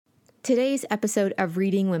Today's episode of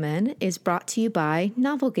Reading Women is brought to you by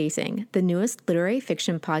Novel Gazing, the newest literary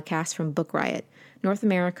fiction podcast from Book Riot, North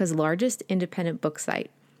America's largest independent book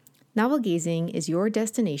site. Novel Gazing is your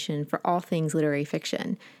destination for all things literary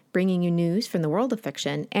fiction, bringing you news from the world of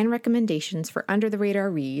fiction and recommendations for under-the-radar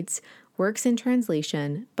reads, works in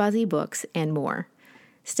translation, buzzy books, and more.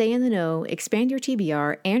 Stay in the know, expand your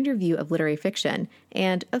TBR and your view of literary fiction,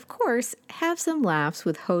 and, of course, have some laughs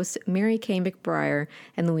with hosts Mary Kay McBriar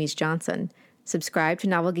and Louise Johnson. Subscribe to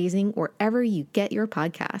Novel Gazing wherever you get your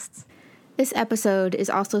podcasts. This episode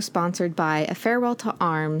is also sponsored by A Farewell to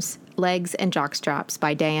Arms, Legs and Jockstraps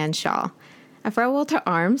by Diane Shaw. A Farewell to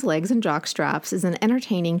Arms, Legs and Jockstraps is an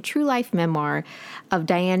entertaining true-life memoir of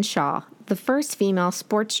Diane Shaw, the first female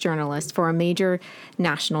sports journalist for a major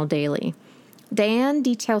national daily. Diane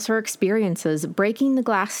details her experiences breaking the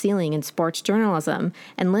glass ceiling in sports journalism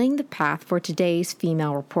and laying the path for today's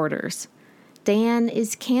female reporters. Diane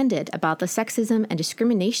is candid about the sexism and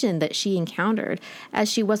discrimination that she encountered, as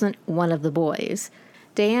she wasn't one of the boys.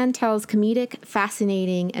 Diane tells comedic,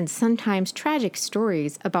 fascinating, and sometimes tragic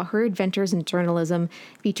stories about her adventures in journalism,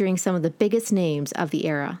 featuring some of the biggest names of the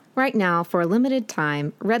era. Right now, for a limited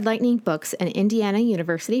time, Red Lightning Books and Indiana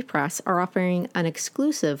University Press are offering an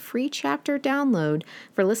exclusive free chapter download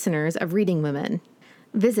for listeners of Reading Women.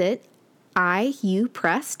 Visit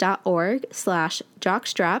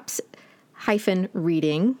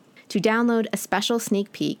iupress.org/jockstraps-reading to download a special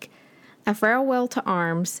sneak peek. A Farewell to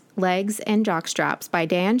Arms, Legs, and Jockstraps by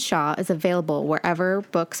Diane Shaw is available wherever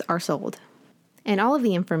books are sold. And all of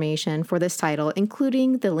the information for this title,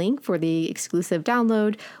 including the link for the exclusive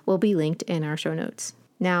download, will be linked in our show notes.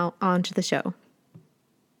 Now, on to the show.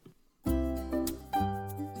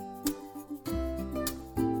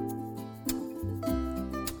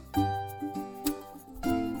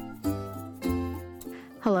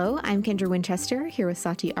 Hello, I'm Kendra Winchester, here with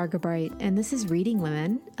Sachi Argabright, and this is Reading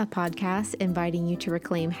Women, a podcast inviting you to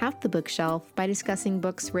reclaim half the bookshelf by discussing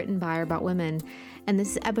books written by or about women. And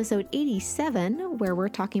this is episode 87, where we're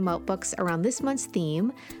talking about books around this month's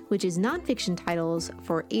theme, which is nonfiction titles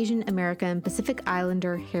for Asian American Pacific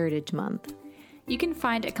Islander Heritage Month. You can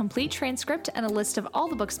find a complete transcript and a list of all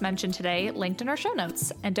the books mentioned today linked in our show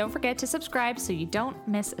notes. And don't forget to subscribe so you don't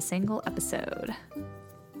miss a single episode.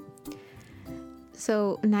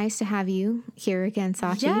 So nice to have you here again,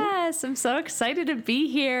 Sachi. Yes, I'm so excited to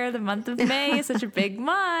be here. The month of May is such a big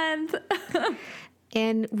month.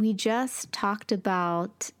 And we just talked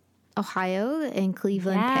about Ohio and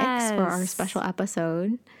Cleveland picks for our special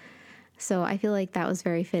episode. So I feel like that was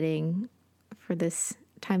very fitting for this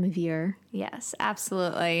time of year. Yes,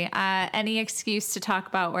 absolutely. Any excuse to talk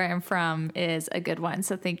about where I'm from is a good one.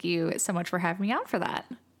 So thank you so much for having me on for that.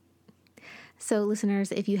 So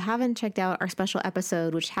listeners, if you haven't checked out our special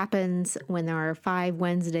episode, which happens when there are 5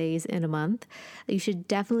 Wednesdays in a month, you should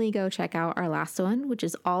definitely go check out our last one, which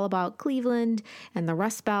is all about Cleveland and the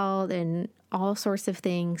Rust Belt and all sorts of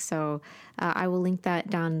things. So I will link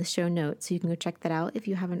that down in the show notes so you can go check that out if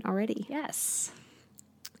you haven't already. Yes.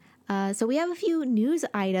 So we have a few news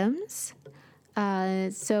items.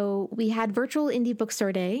 So we had Virtual Indie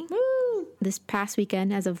Bookstore Day this past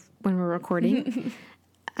weekend as of when we're recording.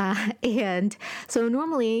 And so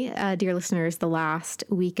normally, dear listeners, the last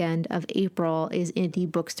weekend of April is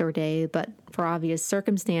Indie Bookstore Day, but for obvious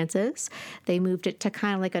circumstances, they moved it to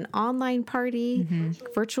kind of like an online party,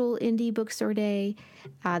 Virtual Indie Bookstore Day.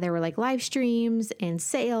 There were like live streams and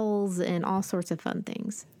sales and all sorts of fun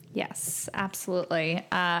things. Yes, absolutely.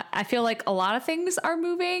 I feel like a lot of things are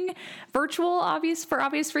moving virtual, for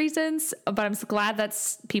obvious reasons, but I'm so glad that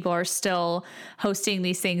people are still hosting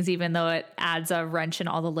these things, even though it adds a wrench in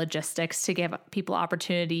all the logistics to give people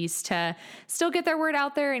opportunities to still get their word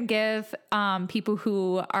out there and give people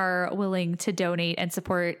who are willing to donate and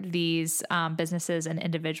support these businesses and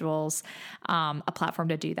individuals a platform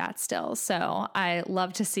to do that still. So I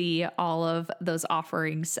love to see all of those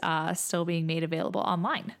offerings still being made available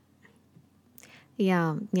online.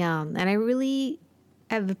 Yeah. And I really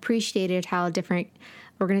have appreciated how different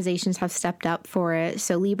organizations have stepped up for it.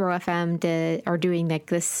 So Libro FM are doing like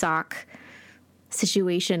this sock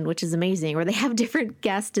situation, which is amazing, where they have different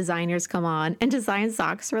guest designers come on and design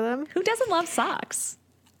socks for them. Who doesn't love socks?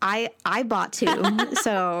 I bought 2.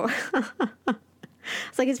 So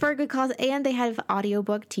it's like it's for a good cause. And they have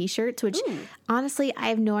audiobook t-shirts, which honestly, I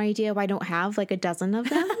have no idea why I don't have like a dozen of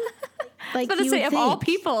them. Like, I was going to say, of all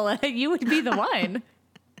people, you would be the one.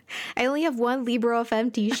 I only have one Libro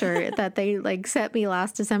FM t-shirt that they like sent me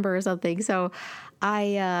last December or something. So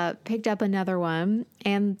I picked up another one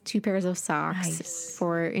and 2 pairs of socks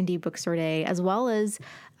for Indie Bookstore Day, as well as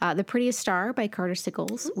The Prettiest Star by Carter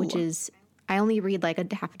Sickles, which is, I only read like a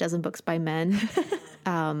half a dozen books by men.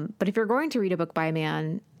 But if you're going to read a book by a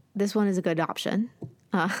man, this one is a good option.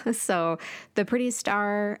 So The Prettiest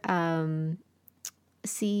Star,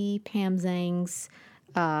 C. Pam Zhang's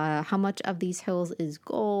How Much of These Hills is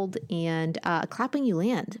Gold, and Clapping You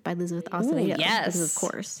Land by Elizabeth Acevedo. Yes. Of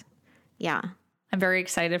course. Yeah. I'm very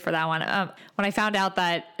excited for that one. When I found out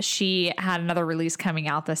that she had another release coming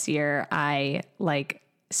out this year, I like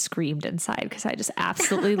screamed inside because I just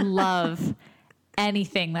absolutely love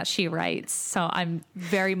anything that she writes. So I'm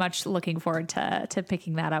very much looking forward to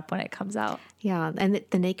picking that up when it comes out. Yeah, and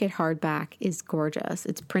the naked hardback is gorgeous.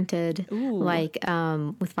 It's printed like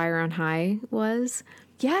with Fire on High was.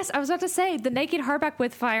 Yes, I was about to say the naked hardback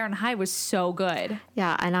with Fire on High was so good.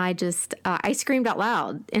 Yeah, and I just I screamed out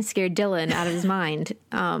loud and scared Dylan out of his mind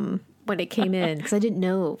when it came in because I didn't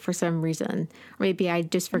know for some reason, or maybe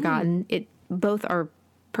I'd just forgotten. It both are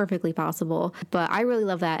perfectly possible, but I really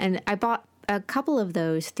love that, and I bought a couple of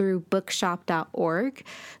those through bookshop.org.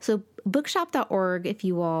 So bookshop.org, if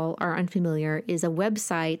you all are unfamiliar, is a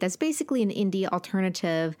website that's basically an indie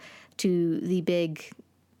alternative to the big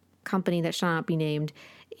company that shall not be named.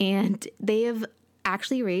 And they have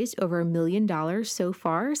actually raised over $1 million so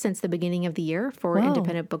far since the beginning of the year for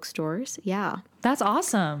independent bookstores. Yeah. That's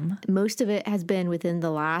awesome. Most of it has been within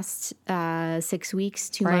the last 6 weeks,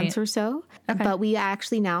 2 months or so. Okay. But we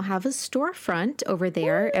actually now have a storefront over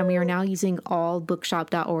there, and we are now using all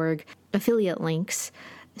bookshop.org affiliate links.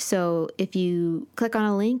 So if you click on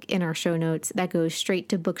a link in our show notes, that goes straight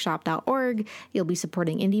to bookshop.org. You'll be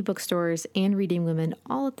supporting indie bookstores and Reading Women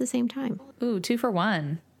all at the same time. Ooh, 2 for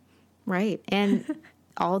 1. Right. And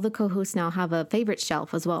all the co-hosts now have a favorite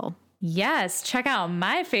shelf as well. Yes, check out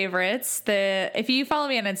my favorites. If you follow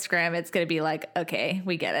me on Instagram, it's going to be like, okay,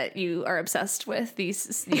 we get it. You are obsessed with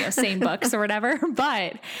these, same books or whatever.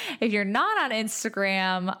 But if you're not on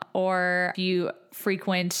Instagram, or you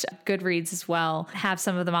frequent Goodreads as well, have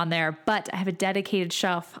some of them on there. But I have a dedicated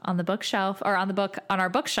shelf on the bookshelf, or on our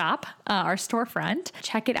bookshop, our storefront.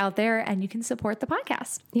 Check it out there, and you can support the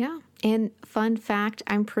podcast. Yeah. And fun fact,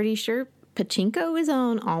 I'm pretty sure Pachinko is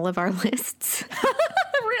on all of our lists.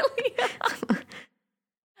 Really?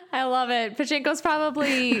 I love it. Pachinko's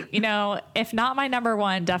probably, if not my number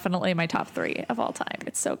one, definitely my top 3 of all time.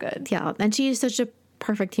 It's so good. Yeah. And she is such a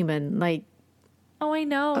perfect human. Like, oh, I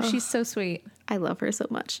know. She's so sweet. I love her so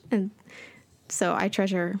much. And so I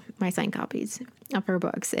treasure my signed copies of her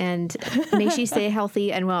books. And may she stay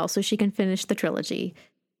healthy and well so she can finish the trilogy.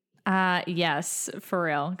 Yes, for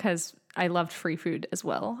real. Because I loved Free Food as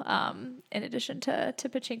well, in addition to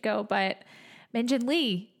Pachinko. But Min-Jin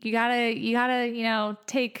Lee, you gotta,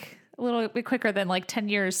 take a little bit quicker than like 10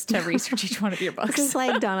 years to research each one of your books. This is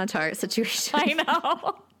like Donna Tartt situation. I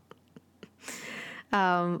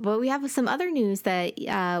know. But we have some other news that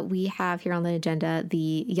we have here on the agenda.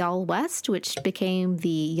 The Y'all West, which became the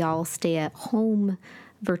Y'all Stay at Home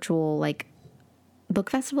virtual book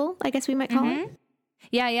festival, I guess we might call it.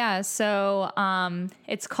 Yeah. So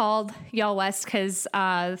it's called Y'all West because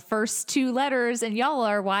the first 2 letters in Y'all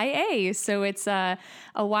are YA. So it's a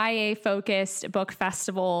YA-focused book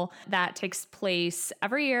festival that takes place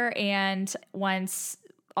every year. And once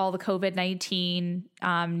all the COVID-19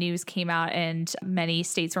 news came out and many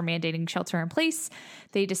states were mandating shelter in place,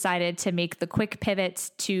 they decided to make the quick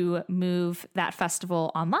pivot to move that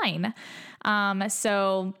festival online.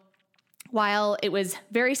 So while it was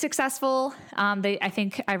very successful, I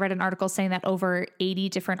think I read an article saying that over 80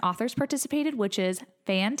 different authors participated, which is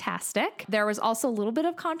fantastic. There was also a little bit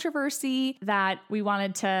of controversy that we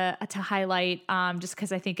wanted to highlight, just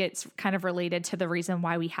because I think it's kind of related to the reason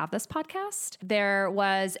why we have this podcast. There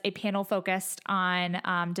was a panel focused on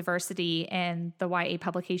diversity in the YA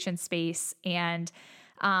publication space, and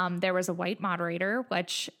there was a white moderator,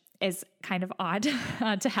 which is kind of odd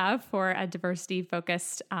to have for a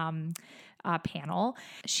diversity-focused panel.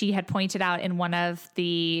 She had pointed out in one of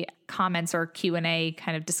the comments or Q&A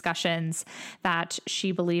kind of discussions that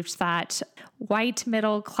she believed that white,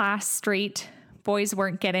 middle-class, straight boys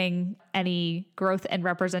weren't getting any growth and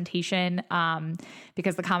representation,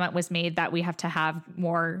 because the comment was made that we have to have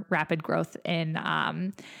more rapid growth in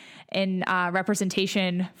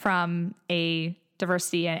representation from a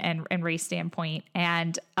diversity and race standpoint,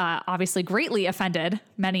 and obviously greatly offended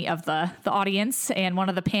many of the audience. And one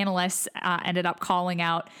of the panelists ended up calling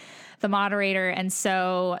out the moderator. And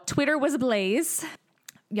so Twitter was ablaze.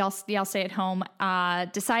 Y'all Stay at Home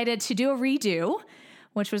decided to do a redo,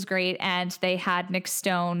 which was great. And they had Nick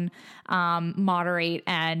Stone moderate.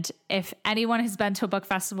 And if anyone has been to a book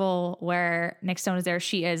festival where Nick Stone is there,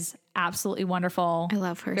 she is absolutely wonderful. I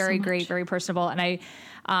love her. Very so great, much. very personable. And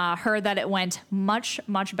I heard that it went much,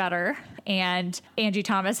 much better. And Angie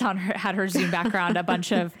Thomas had her Zoom background, a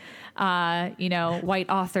bunch of, white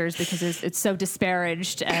authors, because it's so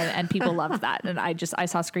disparaged, and people loved that. And I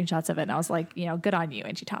saw screenshots of it and I was like, good on you,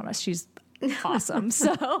 Angie Thomas. She's awesome.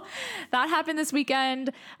 So that happened this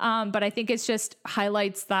weekend. But I think it's just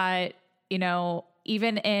highlights that,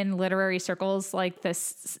 even in literary circles, like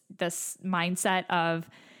this mindset of,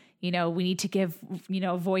 we need to give,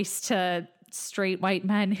 voice to straight white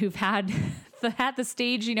men who've had the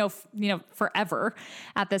stage, forever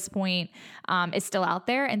at this point, is still out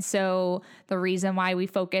there. And so the reason why we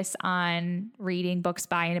focus on reading books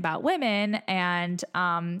by and about women and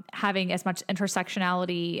having as much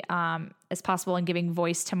intersectionality as possible and giving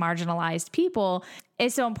voice to marginalized people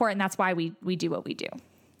is so important. That's why we do what we do.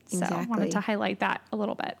 So I wanted to highlight that a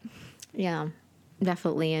little bit. Yeah,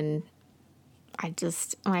 definitely. And when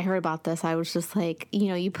I heard about this, I was just like,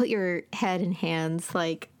 you put your head in hands,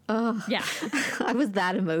 like, oh, yeah. I was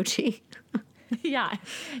that emoji. Yeah.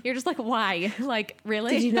 You're just like, why? Like,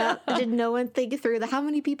 really? Did no one think through how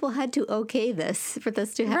many people had to okay this for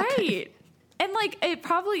this to happen? Right. And like, it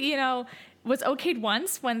probably, was okayed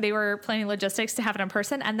once when they were planning logistics to have it in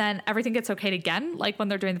person, and then everything gets okayed again. Like when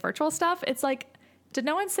they're doing the virtual stuff, it's like, did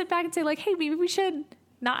no one sit back and say like, hey, maybe we should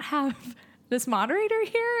not have this moderator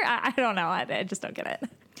here? I don't know. I just don't get it.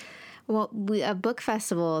 Well, a book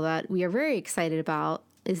festival that we are very excited about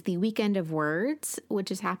is the Weekend of Words, which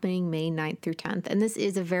is happening May 9th through 10th. And this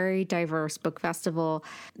is a very diverse book festival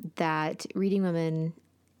that Reading Women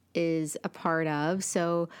is a part of.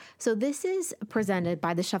 So this is presented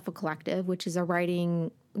by the Shuffle Collective, which is a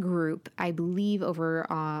writing group, I believe, over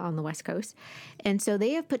on the West Coast. And so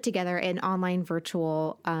they have put together an online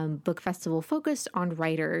virtual book festival focused on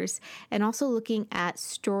writers and also looking at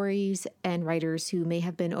stories and writers who may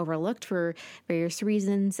have been overlooked for various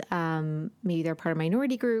reasons. Maybe they're part of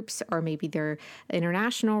minority groups, or maybe they're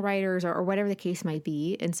international writers, or whatever the case might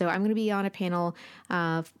be. And so I'm going to be on a panel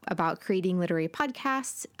about creating literary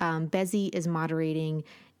podcasts. Bezzy is moderating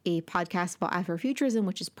a podcast about Afrofuturism,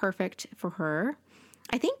 which is perfect for her.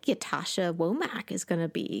 I think Yatasha Womack is going to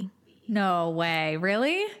be. No way.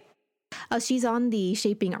 Really? She's on the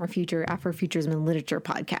Shaping Our Future Afrofuturism and Literature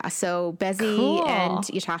podcast. So Bezzy and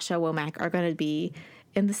Yatasha Womack are going to be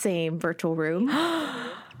in the same virtual room.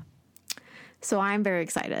 So I'm very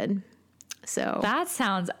excited. So that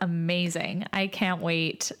sounds amazing. I can't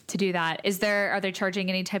wait to do that. Are they charging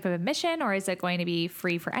any type of admission, or is it going to be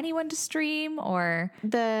free for anyone to stream? Or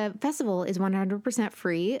the festival is 100%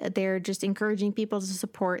 free. They're just encouraging people to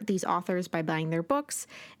support these authors by buying their books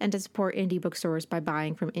and to support indie bookstores by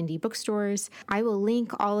buying from indie bookstores. I will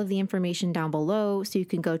link all of the information down below so you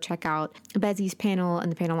can go check out Bezzy's panel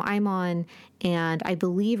and the panel I'm on. And I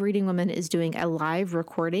believe Reading Women is doing a live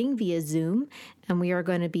recording via Zoom. And we are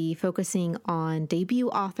going to be focusing on debut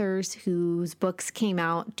authors whose books came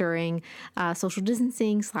out during social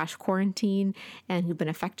distancing / quarantine and who've been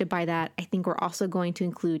affected by that. I think we're also going to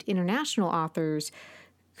include international authors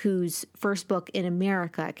whose first book in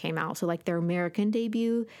America came out. So like their American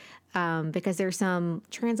debut, because there's some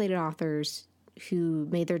translated authors who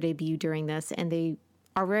made their debut during this and they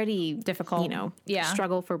already difficult,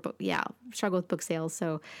 struggle with book sales.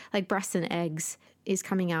 So like Breasts and Eggs is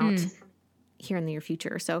coming out here in the near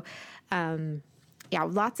future. So,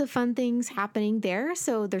 lots of fun things happening there.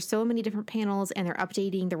 So there's so many different panels and they're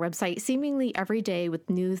updating their website seemingly every day with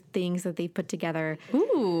new things that they've put together.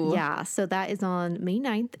 Ooh. Yeah. So that is on May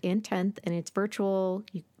 9th and 10th and it's virtual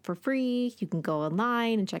for free. You can go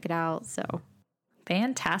online and check it out. So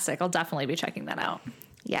fantastic. I'll definitely be checking that out.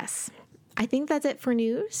 Yes. I think that's it for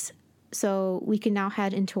news. So we can now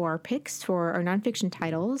head into our picks for our nonfiction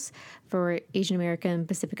titles for Asian American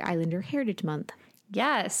Pacific Islander Heritage Month.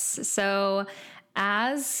 Yes. So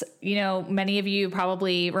as many of you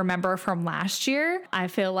probably remember from last year, I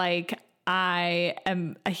feel like I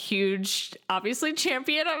am a huge, obviously,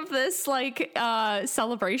 champion of this literary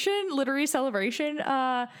celebration.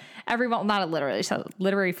 Not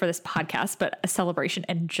literary for this podcast, but a celebration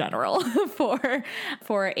in general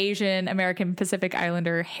for Asian American Pacific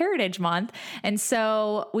Islander Heritage Month. And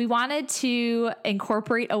so we wanted to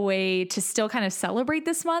incorporate a way to still kind of celebrate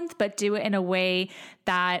this month, but do it in a way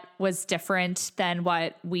that was different than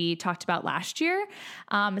what we talked about last year.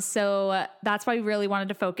 So that's why we really wanted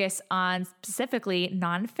to focus on specifically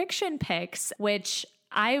nonfiction picks, which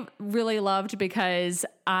I really loved because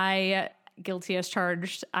I guilty as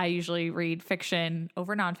charged. I usually read fiction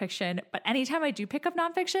over nonfiction, but anytime I do pick up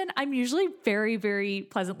nonfiction, I'm usually very, very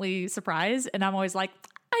pleasantly surprised. And I'm always like,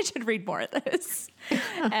 I should read more of this.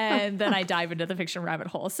 And then I dive into the fiction rabbit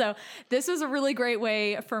hole. So this was a really great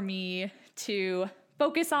way for me to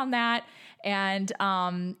focus on that and,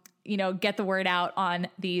 get the word out on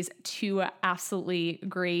these two absolutely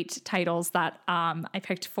great titles that I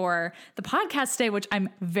picked for the podcast today, which I'm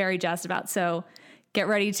very jazzed about. So get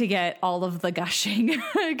ready to get all of the gushing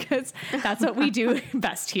because that's what we do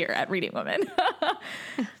best here at Reading Women.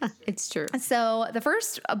 It's true. So the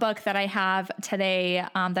first book that I have today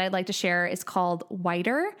that I'd like to share is called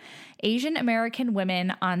Whiter: Asian American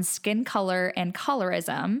Women on Skin Color and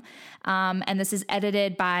Colorism. And this is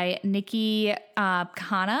edited by Nikki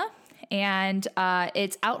Kahana, and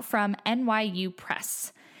it's out from NYU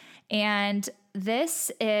Press. And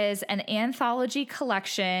this is an anthology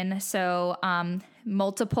collection, so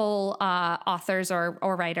multiple authors or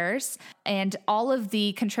writers, and all of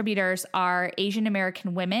the contributors are Asian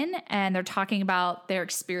American women, and they're talking about their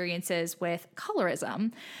experiences with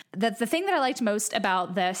colorism. The thing that I liked most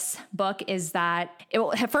about this book is that it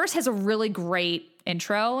at first has a really great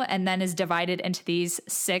intro and then is divided into these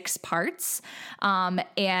 6 parts,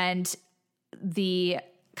 and the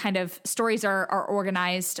kind of stories are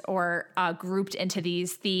organized or grouped into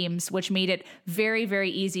these themes, which made it very, very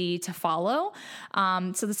easy to follow.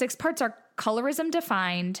 So the 6 parts are colorism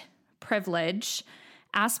defined, privilege,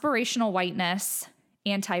 aspirational whiteness,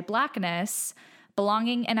 anti-Blackness,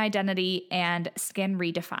 belonging and identity, and skin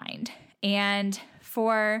redefined. And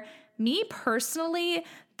for me personally,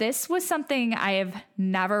 this was something I have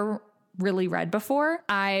never really read before.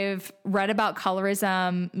 I've read about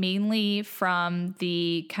colorism mainly from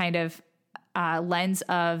the kind of lens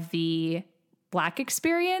of the Black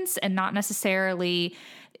experience and not necessarily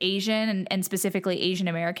Asian and specifically Asian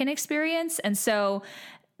American experience. And so,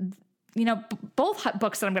 both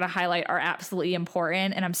books that I'm going to highlight are absolutely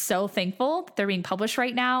important. And I'm so thankful that they're being published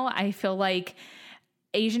right now. I feel like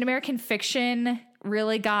Asian American fiction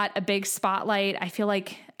really got a big spotlight. I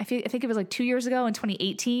think it was like 2 years ago in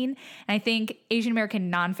 2018. And I think Asian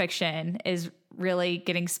American nonfiction is really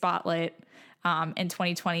getting spotlight in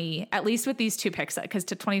 2020, at least with these 2 picks, because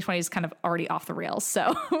 2020 is kind of already off the rails.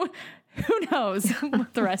 So who knows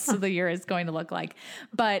what the rest of the year is going to look like.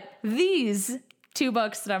 But these 2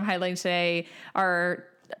 books that I'm highlighting today are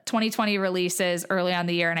 2020 releases early on in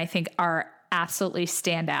the year, and I think are absolutely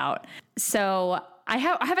stand out. So I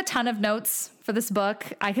have a ton of notes for this book.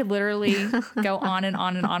 I could literally go on and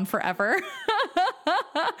on and on forever.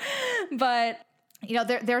 But,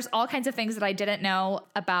 there's all kinds of things that I didn't know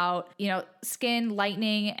about, skin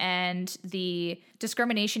lightening and the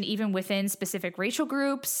discrimination even within specific racial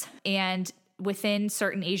groups and within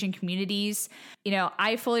certain Asian communities.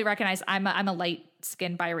 I fully recognize I'm a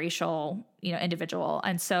light-skinned biracial, individual.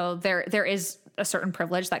 And so there is a certain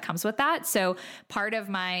privilege that comes with that. So part of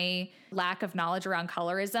my lack of knowledge around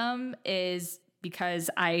colorism is because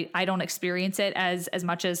I don't experience it as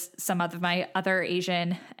much as some of my other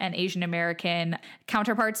Asian and Asian American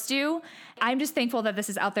counterparts do. I'm just thankful that this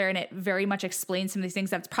is out there and it very much explains some of these things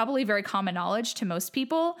that's probably very common knowledge to most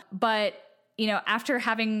people. But after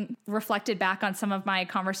having reflected back on some of my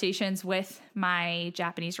conversations with my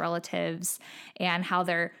Japanese relatives and how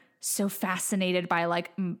they're so fascinated by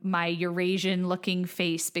like my Eurasian looking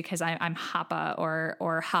face because I'm Hapa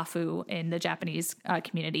or Hafu in the Japanese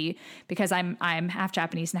community because I'm half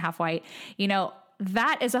Japanese and half white,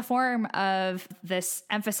 that is a form of this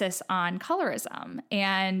emphasis on colorism.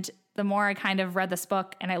 And the more I kind of read this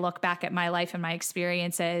book and I look back at my life and my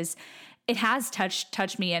experiences, it has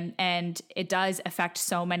touched me and it does affect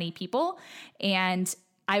so many people. And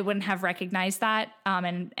I wouldn't have recognized that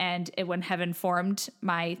and it wouldn't have informed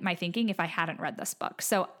my thinking if I hadn't read this book.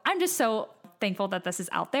 So I'm just so thankful that this is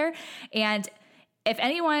out there. And if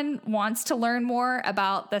anyone wants to learn more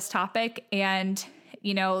about this topic and,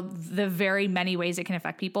 the very many ways it can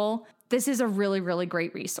affect people, this is a really, really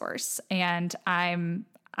great resource. And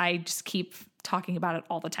I just keep talking about it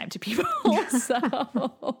all the time to people.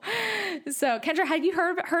 So Kendra, had you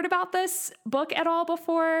heard about this book at all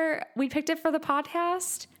before we picked it for the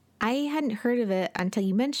podcast? I hadn't heard of it until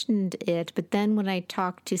you mentioned it, but then when I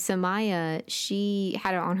talked to Samaya, she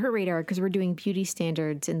had it on her radar because we're doing beauty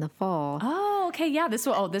standards in the fall. Oh, okay. Yeah, this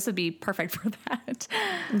would be perfect for that.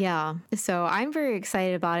 Yeah. So I'm very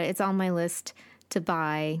excited about it. It's on my list to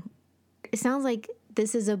buy. It sounds like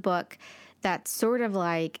this is a book that's sort of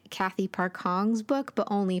like Kathy Park Hong's book, but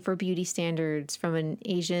only for beauty standards from an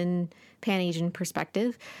Pan-Asian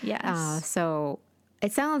perspective. Yes. So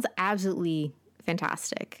it sounds absolutely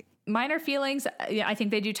fantastic. Minor Feelings, I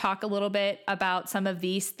think they do talk a little bit about some of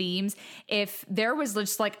these themes. If there was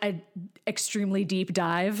just like a extremely deep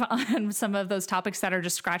dive on some of those topics that are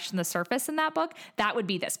just scratched in the surface in that book, that would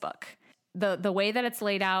be this book. The way that it's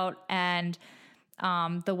laid out and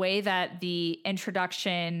the way that the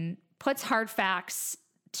introduction puts hard facts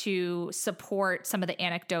to support some of the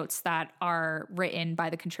anecdotes that are written by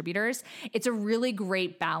the contributors. It's a really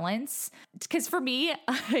great balance. Because for me,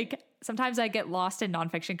 like sometimes I get lost in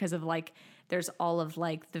nonfiction because of like, there's all of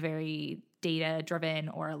like the very data driven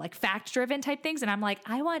or like fact driven type things. And I'm like,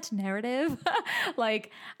 I want narrative. That's why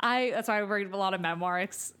I read a lot of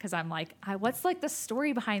memoirs, because I'm like, what's like the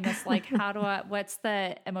story behind this? Like, what's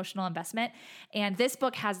the emotional investment? And this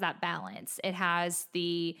book has that balance. It has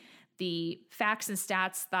the facts and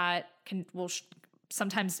stats that will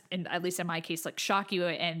sometimes, at least in my case, like shock you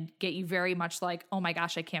and get you very much like, oh my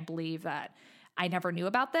gosh, I can't believe that I never knew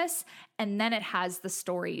about this. And then it has the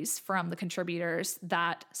stories from the contributors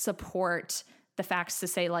that support the facts to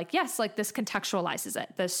say like, yes, like this contextualizes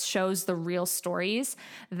it. This shows the real stories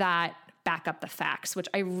that back up the facts, which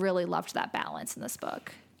I really loved that balance in this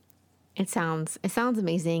book. It sounds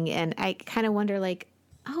amazing. And I kind of wonder like,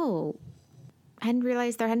 oh, I hadn't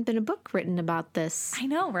realized there hadn't been a book written about this. I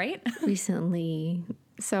know, right? recently.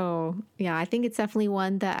 So yeah, I think it's definitely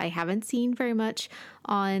one that I haven't seen very much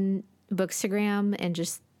on Bookstagram and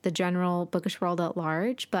just the general bookish world at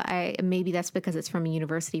large. But maybe that's because it's from a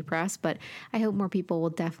university press, but I hope more people will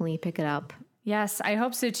definitely pick it up. Yes, I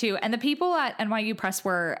hope so too. And the people at NYU Press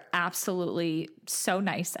were absolutely so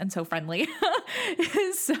nice and so friendly.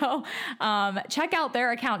 So check out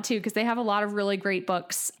their account too, because they have a lot of really great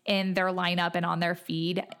books in their lineup and on their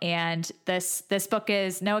feed. And this book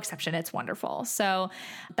is no exception. It's wonderful. So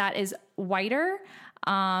that is Whiter.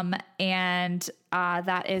 And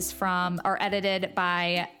that is edited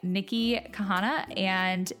by Nikki Kahana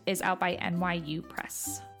and is out by NYU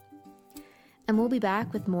Press. And we'll be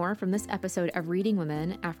back with more from this episode of Reading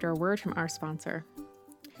Women after a word from our sponsor.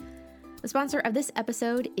 The sponsor of this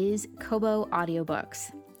episode is Kobo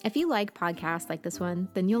Audiobooks. If you like podcasts like this one,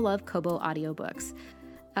 then you'll love Kobo Audiobooks.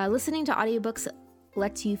 Listening to audiobooks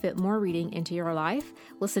lets you fit more reading into your life.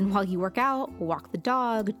 Listen while you work out, walk the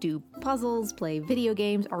dog, do puzzles, play video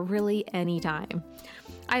games, or really any time.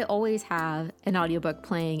 I always have an audiobook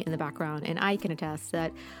playing in the background, and I can attest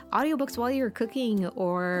that audiobooks while you're cooking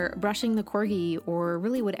or brushing the corgi or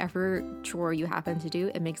really whatever chore you happen to do,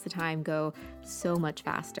 it makes the time go so much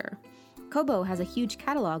faster. Kobo has a huge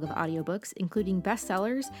catalog of audiobooks, including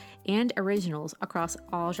bestsellers and originals across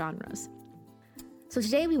all genres. So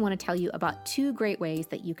today we want to tell you about 2 great ways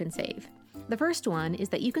that you can save. The first one is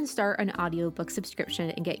that you can start an audiobook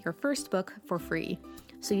subscription and get your first book for free.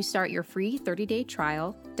 So you start your free 30-day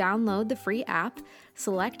trial, download the free app,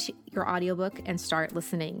 select your audiobook, and start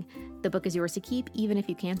listening. The book is yours to keep even if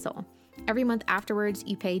you cancel. Every month afterwards,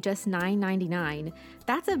 you pay just $9.99.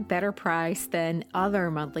 That's a better price than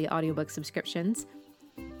other monthly audiobook subscriptions.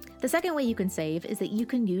 The second way you can save is that you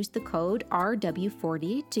can use the code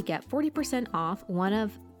RW40 to get 40% off one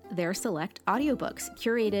of their select audiobooks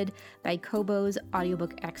curated by Kobo's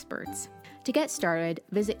audiobook experts. To get started,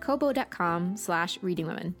 visit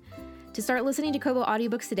kobo.com/readingwomen. To start listening to Kobo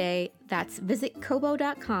audiobooks today, visit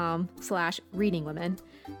kobo.com/readingwomen.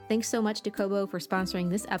 Thanks so much to Kobo for sponsoring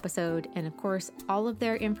this episode, and of course, all of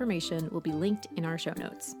their information will be linked in our show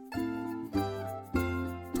notes.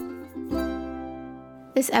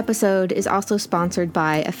 This episode is also sponsored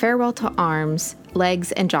by A Farewell to Arms,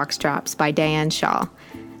 Legs and Jockstraps by Diane Shaw.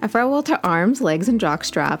 A Farewell to Arms, Legs and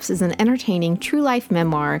Jockstraps is an entertaining true-life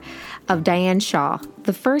memoir of Diane Shaw,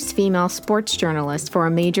 the first female sports journalist for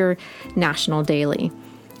a major national daily.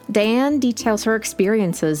 Diane details her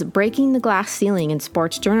experiences breaking the glass ceiling in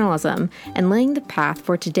sports journalism and laying the path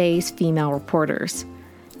for today's female reporters.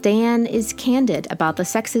 Diane is candid about the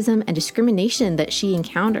sexism and discrimination that she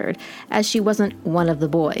encountered, as she wasn't one of the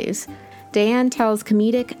boys. Diane tells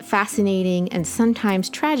comedic, fascinating, and sometimes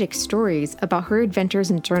tragic stories about her adventures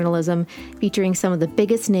in journalism, featuring some of the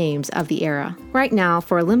biggest names of the era. Right now,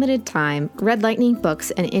 for a limited time, Red Lightning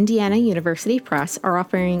Books and Indiana University Press are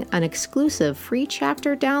offering an exclusive free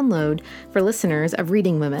chapter download for listeners of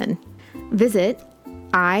Reading Women. Visit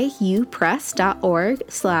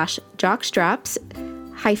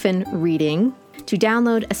iupress.org/jockstraps-reading to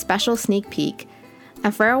download a special sneak peek.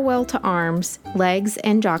 A Farewell to Arms, Legs,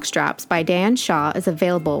 and Jockstraps by Diane Shaw is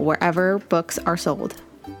available wherever books are sold.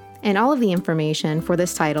 And all of the information for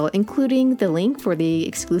this title, including the link for the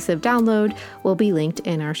exclusive download, will be linked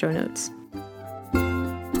in our show notes.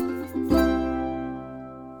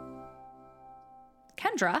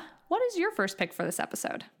 Kendra, what is your first pick for this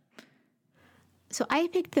episode? So I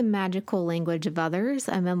picked The Magical Language of Others,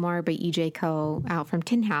 a memoir by E.J. Koh out from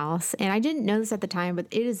Tin House. And I didn't know this at the time, but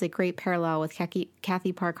it is a great parallel with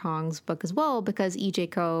Kathy Park Hong's book as well, because E.J.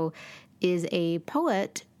 Koh is a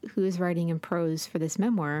poet who is writing in prose for this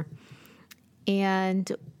memoir.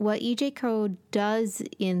 And what E.J. Koh does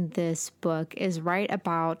in this book is write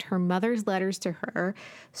about her mother's letters to her.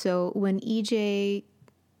 So when E.J.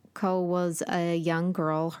 Koh was a young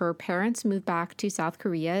girl, her parents moved back to South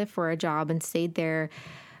Korea for a job and stayed there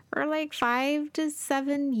for like 5 to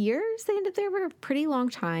 7 years. They ended up there for a pretty long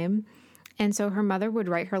time. And so her mother would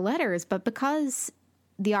write her letters. But because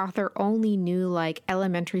the author only knew like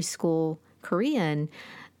elementary school Korean,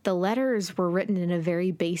 the letters were written in a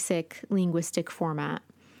very basic linguistic format.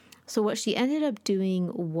 So what she ended up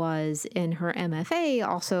doing was in her MFA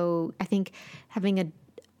also, I think, having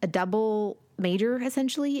a double major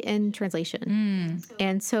essentially in translation.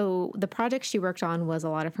 And so the project she worked on was a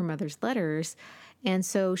lot of her mother's letters. And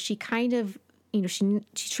so she kind of, she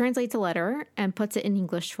translates a letter and puts it in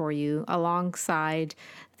English for you alongside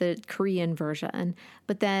the Korean version.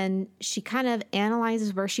 But then she kind of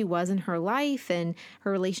analyzes where she was in her life and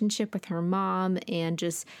her relationship with her mom and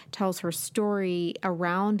just tells her story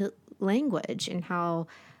around language and how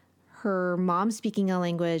her mom speaking a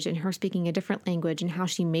language and her speaking a different language and how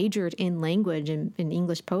she majored in language and in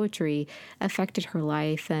English poetry affected her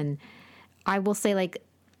life. And I will say, like,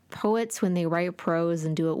 poets, when they write prose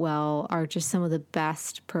and do it well, are just some of the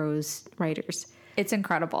best prose writers. It's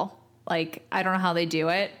incredible. Like, I don't know how they do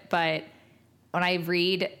it, but when I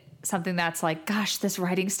read something that's like, gosh, this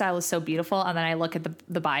writing style is so beautiful, and then I look at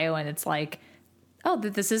the bio and it's like, oh,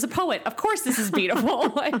 this is a poet. Of course this is beautiful.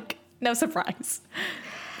 Like, no surprise.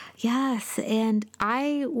 Yes, and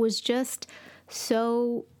I was just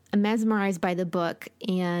so mesmerized by the book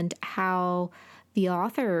and how the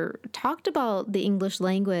author talked about the English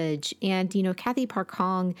language. And, Kathy Park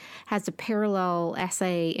Hong has a parallel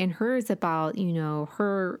essay in hers about,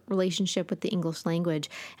 her relationship with the English language.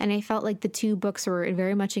 And I felt like the two books were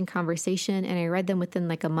very much in conversation, and I read them within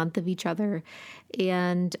like a month of each other.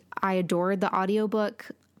 And I adored the audiobook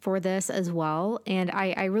for this as well. And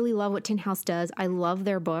I really love what Tin House does. I love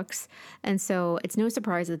their books. And so it's no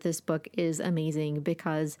surprise that this book is amazing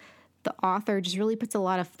because the author just really puts a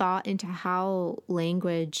lot of thought into how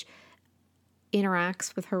language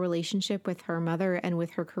interacts with her relationship with her mother and with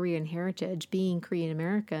her Korean heritage, being Korean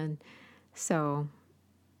American. So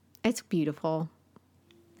it's beautiful.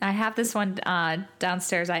 I have this one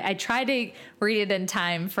downstairs. I tried to read it in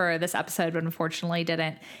time for this episode, but unfortunately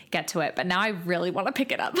didn't get to it. But now I really want to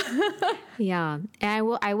pick it up. Yeah.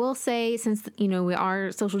 And I will say, since, we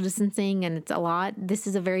are social distancing and it's a lot, this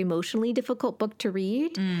is a very emotionally difficult book to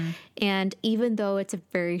read. And even though it's a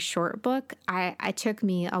very short book, it took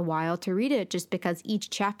me a while to read it just because each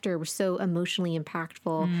chapter was so emotionally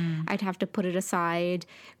impactful. I'd have to put it aside,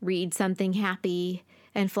 read something happy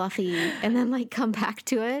and fluffy, and then like come back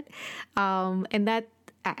to it. And that,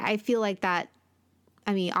 I feel like that,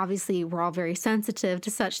 I mean, obviously we're all very sensitive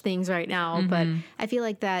to such things right now, but I feel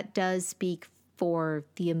like that does speak for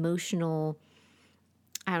the emotional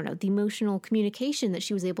communication that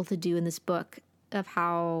she was able to do in this book of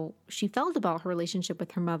how she felt about her relationship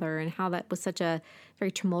with her mother and how that was such a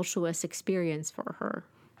very tumultuous experience for her.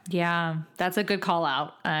 Yeah, that's a good call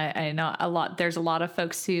out. I know there's a lot of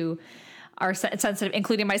folks who are sensitive,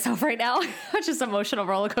 including myself right now, which is emotional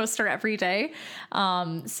roller coaster every day.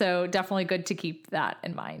 So definitely good to keep that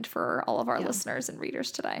in mind for all of our listeners and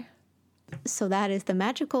readers today. So that is The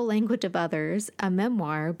Magical Language of Others, a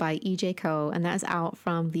memoir by E.J. Koh, and that's out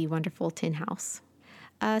from the wonderful Tin House.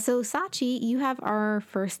 So Sachi, you have our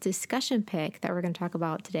first discussion pick that we're going to talk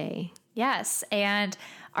about today. Yes, and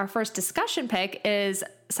our first discussion pick is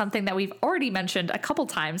something that we've already mentioned a couple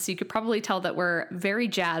times, so you could probably tell that we're very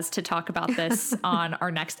jazzed to talk about this on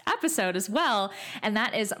our next episode as well, and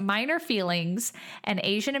that is Minor Feelings, an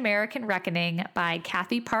Asian American Reckoning by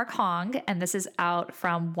Kathy Park Hong, and this is out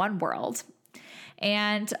from One World.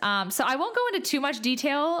 And so I won't go into too much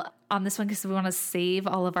detail on this one because we want to save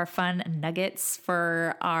all of our fun nuggets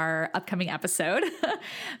for our upcoming episode.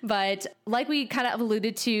 But like we kind of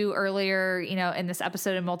alluded to earlier, in this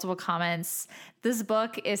episode in multiple comments, this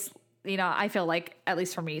book is, I feel like, at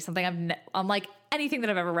least for me, something unlike anything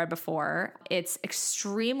that I've ever read before. It's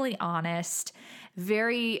extremely honest,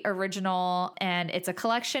 very original, and it's a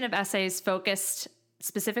collection of essays focused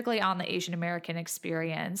specifically on the Asian American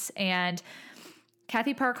experience. And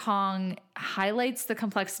Kathy Park Hong highlights the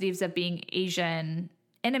complexities of being Asian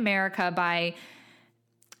in America by,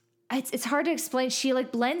 it's hard to explain. She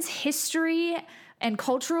blends history and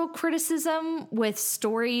cultural criticism with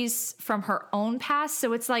stories from her own past.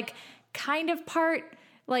 So it's like kind of part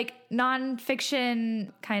like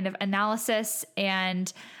nonfiction kind of analysis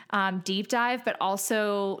and deep dive, but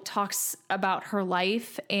also talks about her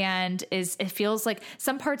life, and it feels like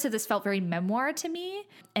some parts of this felt very memoir to me.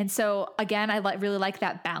 And so again, I really like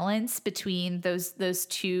that balance between those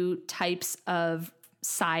two types of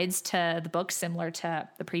sides to the book, similar to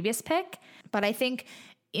the previous pick. But I think,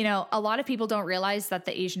 a lot of people don't realize that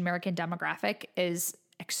the Asian American demographic is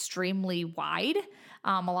extremely wide.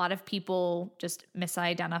 A lot of people just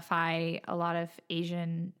misidentify a lot of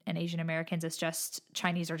Asian and Asian Americans as just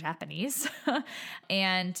Chinese or Japanese.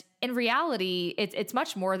 And in reality, it's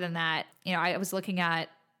much more than that. I was looking at,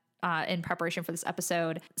 in preparation for this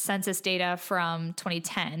episode, census data from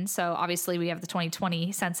 2010. So obviously we have the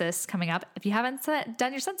 2020 census coming up. If you haven't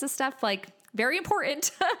done your census stuff, very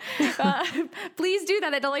important. Please do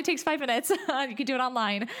that. It only takes 5 minutes. You can do it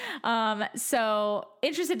online. So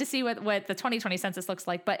interested to see what the 2020 census looks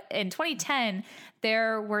like. But in 2010,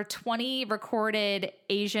 there were 20 recorded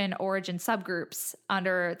Asian origin subgroups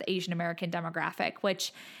under the Asian American demographic,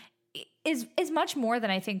 which is much more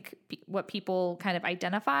than I think what people kind of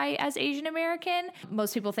identify as Asian American.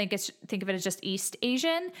 Most people think of it as just East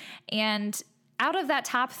Asian. And out of that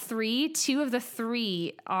top 3, 2 of the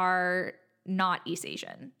 3 are not East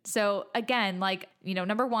Asian. So again,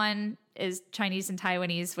 number 1 is Chinese and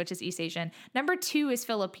Taiwanese, which is East Asian. Number 2 is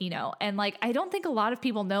Filipino. And I don't think a lot of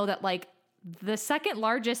people know that the second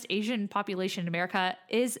largest Asian population in America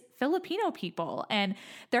is Filipino people. And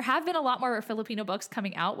there have been a lot more Filipino books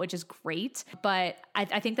coming out, which is great. But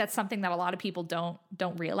I think that's something that a lot of people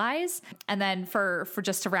don't realize. And then for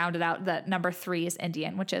just to round it out, the number 3 is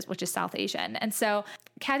Indian, which is South Asian. And so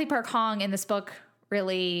Cathy Park Hong in this book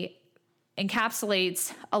really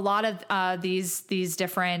encapsulates a lot of these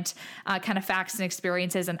different kind of facts and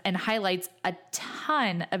experiences, and highlights a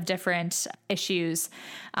ton of different issues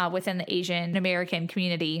within the Asian American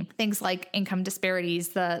community. Things like income disparities,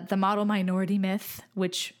 the model minority myth,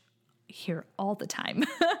 which I hear all the time.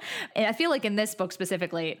 And I feel like in this book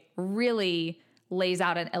specifically, it really lays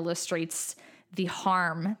out and illustrates the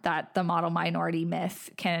harm that the model minority myth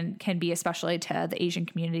can be, especially to the Asian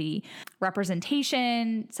community.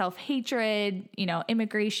 Representation, self-hatred,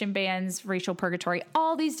 immigration bans, racial purgatory,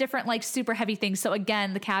 all these different super heavy things. So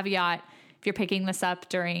again, the caveat, if you're picking this up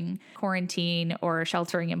during quarantine or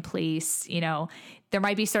sheltering in place, there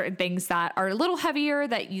might be certain things that are a little heavier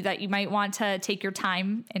that you might want to take your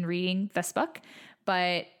time in reading this book.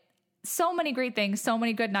 But so many great things, so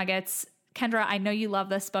many good nuggets. Kendra, I know you love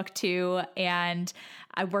this book too, and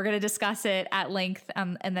we're going to discuss it at length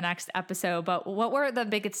in the next episode. But what were the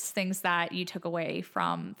biggest things that you took away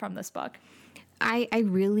from this book? I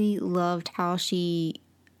really loved how she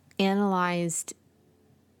analyzed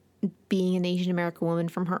being an Asian American woman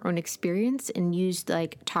from her own experience and used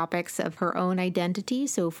topics of her own identity.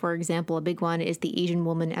 So, for example, a big one is the Asian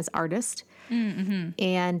woman as artist. Mm-hmm.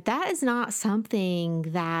 And that is not something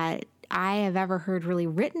that I have ever heard really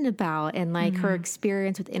written about, and her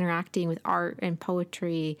experience with interacting with art and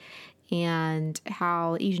poetry and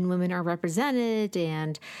how Asian women are represented.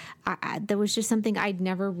 And that was just something I'd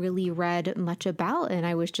never really read much about. And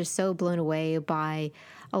I was just so blown away by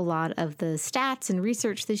a lot of the stats and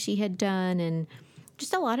research that she had done, and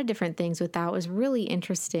just a lot of different things with that. It was really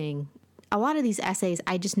interesting. A lot of these essays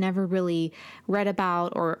I just never really read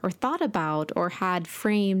about or thought about or had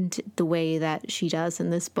framed the way that she does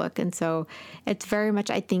in this book. And so it's very much,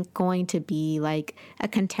 I think, going to be a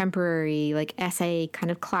contemporary essay kind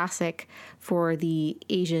of classic for the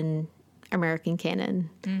Asian American canon,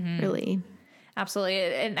 really. Absolutely.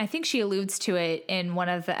 And I think she alludes to it in one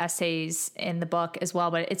of the essays in the book as well.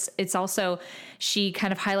 But it's also, she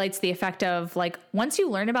kind of highlights the effect of once you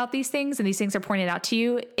learn about these things and these things are pointed out to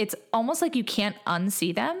you, it's almost like you can't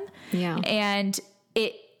unsee them. Yeah. And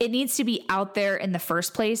it needs to be out there in the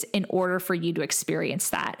first place in order for you to experience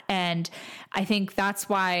that. And I think that's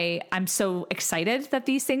why I'm so excited that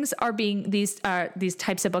these things are these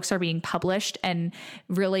types of books are being published and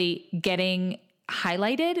really getting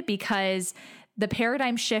highlighted, because the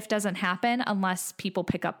paradigm shift doesn't happen unless people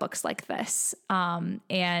pick up books like this.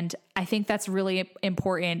 And I think that's really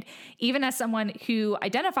important. Even as someone who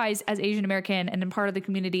identifies as Asian American and in part of the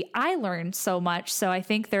community, I learned so much. So I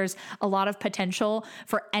think there's a lot of potential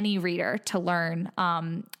for any reader to learn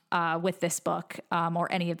with this book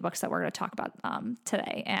or any of the books that we're going to talk about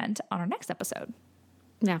today and on our next episode.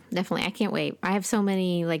 Yeah, definitely. I can't wait. I have so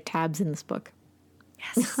many tabs in this book.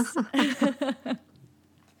 Yes.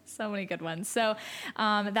 So many good ones. So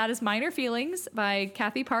that is Minor Feelings by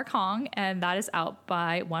Cathy Park Hong, and that is out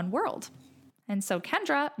by One World. And so,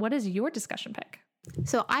 Kendra, what is your discussion pick?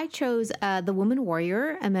 So I chose The Woman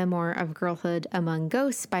Warrior, a memoir of girlhood among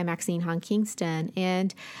ghosts by Maxine Hong Kingston.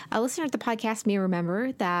 And a listener to the podcast may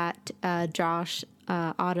remember that Josh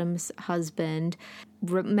Autumn's husband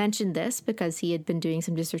mentioned this because he had been doing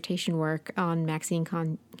some dissertation work on Maxine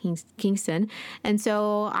Kingston. And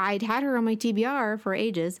so I'd had her on my TBR for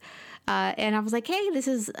ages. And I was like, hey, this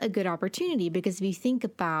is a good opportunity because if you think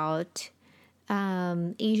about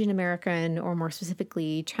Asian American, or more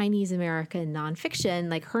specifically Chinese American nonfiction,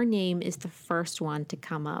 like her name is the first one to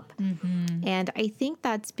come up. Mm-hmm. And I think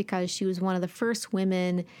that's because she was one of the first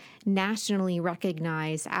women nationally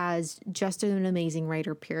recognized as just an amazing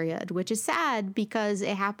writer, period, which is sad because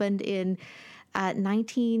it happened in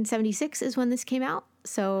 1976 is when this came out.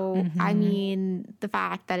 So, I mean, the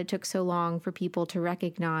fact that it took so long for people to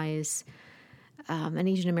recognize an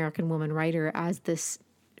Asian American woman writer as this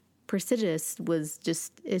prestigious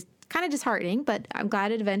is kind of disheartening, but I'm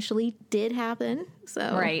glad it eventually did happen.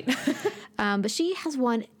 So right. But she has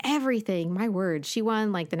won everything. My word. She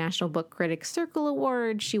won like the National Book Critics Circle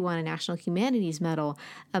Award. She won a National Humanities Medal,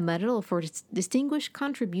 a medal for distinguished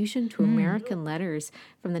contribution to American letters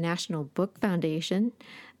from the National Book Foundation,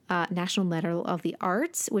 National Medal of the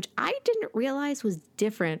Arts, which I didn't realize was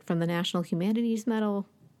different from the National Humanities Medal.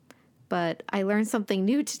 But I learned something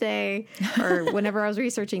new today, or whenever I was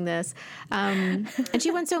researching this. And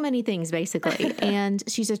she won so many things, basically. And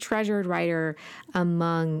she's a treasured writer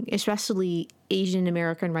among especially Asian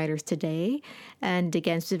American writers today, and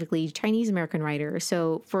again, specifically Chinese American writers.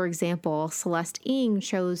 So, for example, Celeste Ng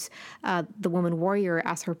chose The Woman Warrior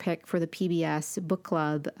as her pick for the PBS book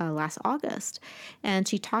club last August. And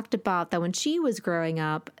she talked about that when she was growing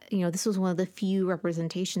up, this was one of the few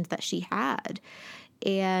representations that she had.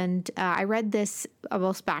 And I read this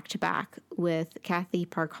almost back to back with Cathy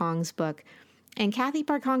Park Hong's book. And Cathy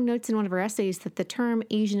Park Hong notes in one of her essays that the term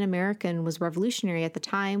Asian American was revolutionary at the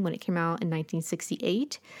time when it came out in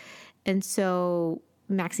 1968. And so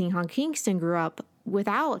Maxine Hong Kingston grew up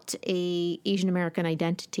without a Asian American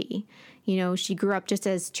identity. She grew up just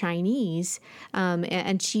as Chinese,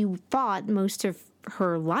 and she fought most of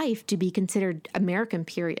her life to be considered American,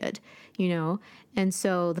 period, And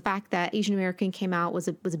so the fact that Asian American came out was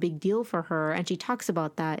a big deal for her, and she talks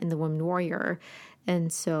about that in The Woman Warrior.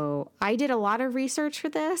 And so I did a lot of research for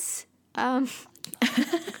this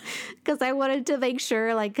because I wanted to make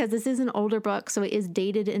sure, because this is an older book, so it is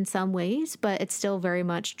dated in some ways, but it's still very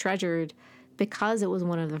much treasured because it was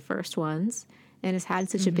one of the first ones and has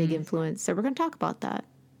had such a big influence. So we're going to talk about that.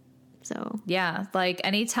 So yeah,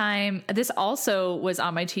 anytime, this also was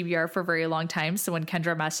on my TBR for a very long time. So when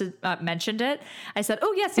Kendra mentioned it, I said,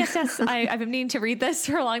 oh yes. I've been meaning to read this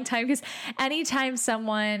for a long time, because anytime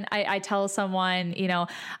I tell someone,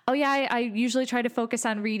 oh yeah, I usually try to focus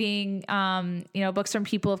on reading, books from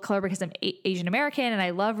people of color because I'm Asian American and I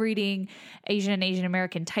love reading Asian and Asian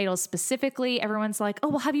American titles specifically. Everyone's like, oh,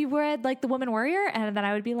 well, have you read The Woman Warrior? And then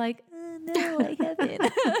I would be like, no, I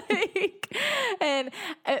haven't. And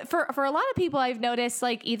for a lot of people, I've noticed,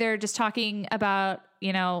 either just talking about,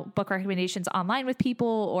 book recommendations online with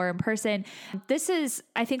people or in person, this is,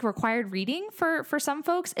 I think, required reading for some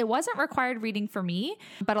folks. It wasn't required reading for me,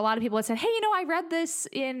 but a lot of people had said, hey, I read this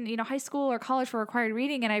in, high school or college for required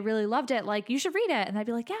reading and I really loved it. You should read it. And I'd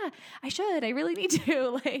be like, yeah, I should. I really need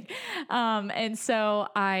to. And so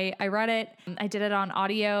I read it. I did it on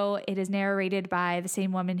audio. It is narrated by the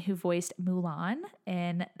same woman who voiced Mulan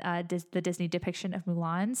in the Disney depiction of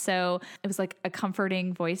Mulan. So it was a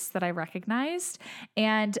comforting voice that I recognized.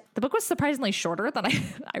 And the book was surprisingly shorter than I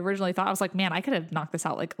originally thought. I was like, man, I could have knocked this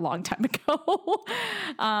out a long time ago.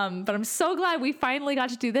 But I'm so glad we finally got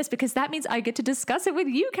to do this, because that means I get to discuss it with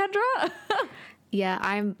you, Kendra. Yeah,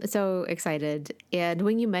 I'm so excited. And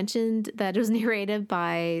when you mentioned that it was narrated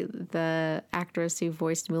by the actress who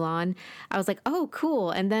voiced Mulan, I was like, oh,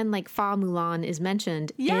 cool. And then Fa Mulan is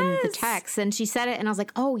mentioned in the text. And she said it, and I was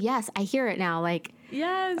like, oh, yes, I hear it now.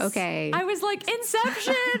 Yes. Okay. I was like,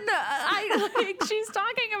 Inception. She's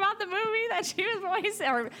talking about the movie that she was voicing.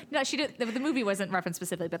 Or no, she did. The movie wasn't referenced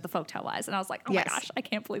specifically, but the folktale was. And I was like, oh my gosh, I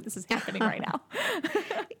can't believe this is happening right now.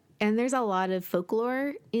 And there's a lot of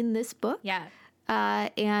folklore in this book. Yeah.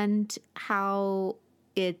 And how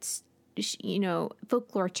it's,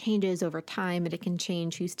 folklore changes over time, and it can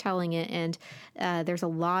change who's telling it. And there's a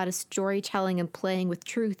lot of storytelling and playing with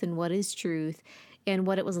truth and what is truth, and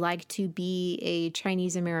what it was like to be a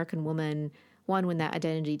Chinese American woman, one, when that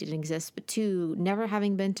identity didn't exist, but two, never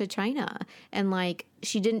having been to China. And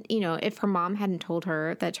she didn't, if her mom hadn't told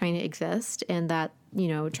her that China exists and that,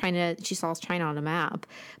 China, she saw China on a map.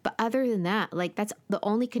 But other than that, that's the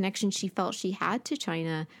only connection she felt she had to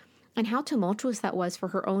China. and how tumultuous that was for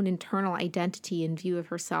her own internal identity and view of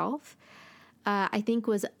herself, I think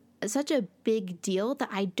was such a big deal that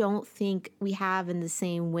I don't think we have in the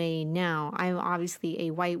same way now. I'm obviously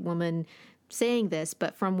a white woman saying this,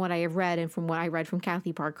 but from what I have read and from what I read from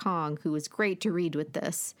Kathy Park Hong, who was great to read with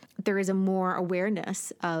this, there is a more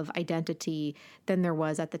awareness of identity than there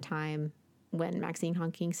was at the time when Maxine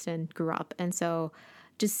Hong Kingston grew up. And so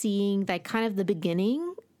just seeing that kind of the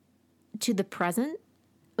beginning to the present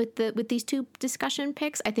with these two discussion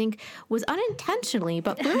picks, I think was unintentionally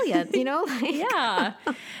but brilliant, Yeah,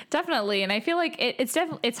 definitely. And I feel like it's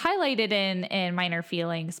highlighted in Minor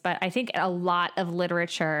Feelings, but I think a lot of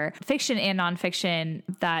literature, fiction and nonfiction,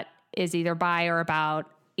 that is either by or about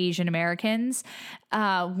Asian Americans,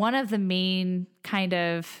 one of the main kind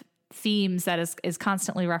of themes that is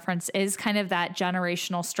constantly referenced is kind of that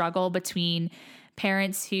generational struggle between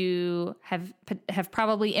parents who have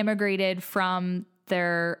probably immigrated from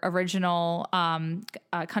their original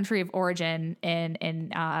country of origin in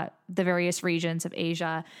the various regions of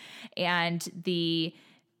Asia, and the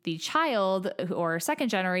child or second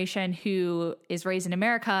generation who is raised in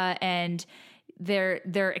America, and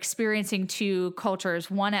they're experiencing two cultures,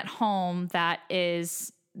 one at home that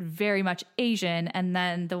is very much Asian, and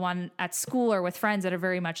then the one at school or with friends that are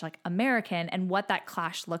very much like American, and what that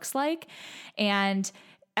clash looks like. And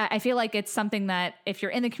I feel like it's something that if you're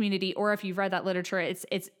in the community or if you've read that literature,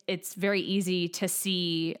 it's very easy to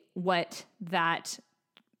see what that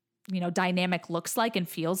dynamic looks like and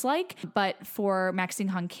feels like. But for Maxine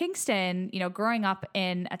Hong Kingston, growing up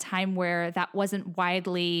in a time where that wasn't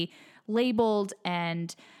widely labeled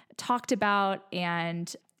and talked about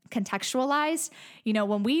and contextualized,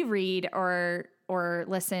 when we read or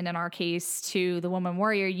listen, in our case, to The Woman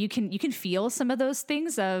Warrior, you can feel some of those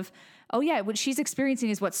things of, oh yeah, what she's experiencing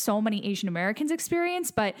is what so many Asian Americans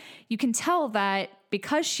experience, but you can tell that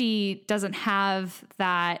because she doesn't have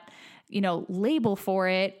that, label for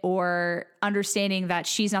it, or understanding that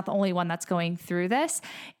she's not the only one that's going through this,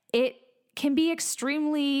 it can be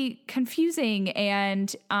extremely confusing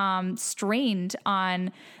and strained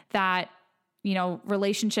on that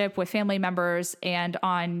relationship with family members and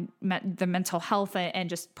on the mental health and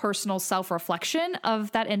just personal self-reflection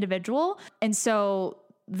of that individual. And so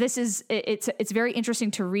it's very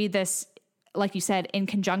interesting to read this, like you said, in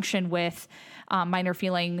conjunction with Minor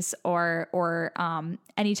Feelings or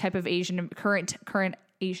any type of current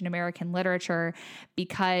Asian American literature,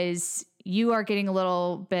 because you are getting a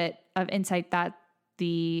little bit of insight that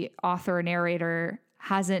the author or narrator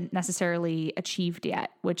hasn't necessarily achieved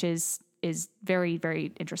yet, which is very,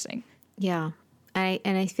 very interesting. Yeah.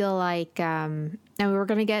 I feel like, and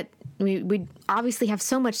we obviously have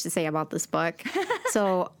so much to say about this book.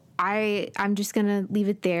 So I'm just going to leave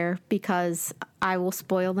it there because I will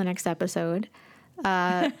spoil the next episode.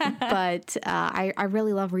 But I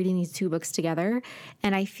really love reading these two books together.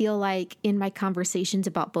 And I feel like in my conversations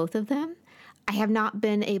about both of them, I have not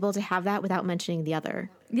been able to have that without mentioning the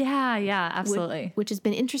other. Yeah, absolutely. Which has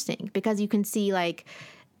been interesting because you can see like,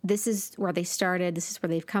 this is where they started, this is where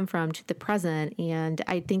they've come from to the present. And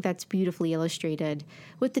I think that's beautifully illustrated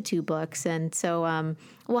with the two books. And so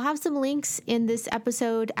we'll have some links in this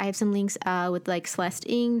episode. I have some links with like Celeste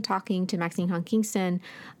Ng talking to Maxine Hong Kingston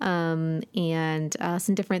and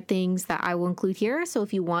some different things that I will include here. So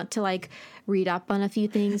if you want to like read up on a few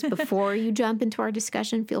things before you jump into our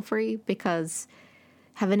discussion, feel free, because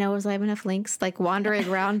heaven knows I have enough links like wandering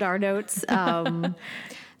around our notes.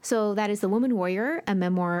 So that is The Woman Warrior, a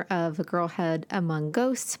memoir of a girlhood among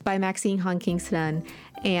ghosts by Maxine Hong Kingston.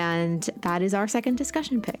 And that is our second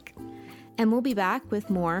discussion pick. And we'll be back with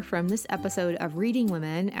more from this episode of Reading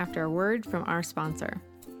Women after a word from our sponsor.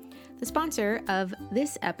 The sponsor of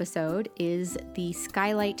this episode is the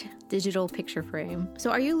Skylight digital picture frame. So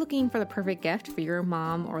are you looking for the perfect gift for your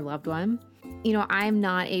mom or loved one? I'm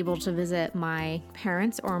not able to visit my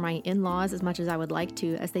parents or my in-laws as much as I would like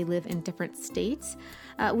to, as they live in different states,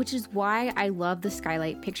 which is why I love the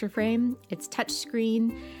Skylight picture frame. It's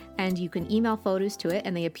touchscreen, and you can email photos to it,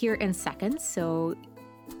 and they appear in seconds, so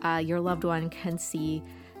your loved one can see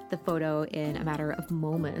the photo in a matter of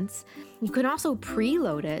moments. You can also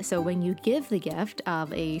preload it, so when you give the gift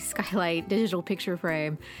of a Skylight digital picture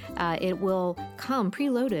frame, it will come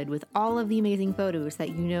preloaded with all of the amazing photos that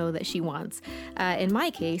you know that she wants. In my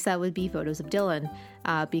case, that would be photos of Dylan,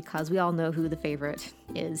 because we all know who the favorite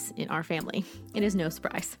is in our family. It is no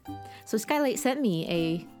surprise. So Skylight sent me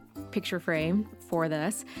a picture frame for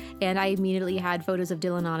this, and I immediately had photos of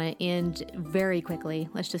Dylan on it, and very quickly,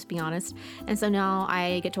 let's just be honest. And so now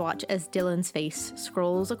I get to watch as Dylan's face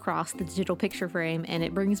scrolls across the digital picture frame, and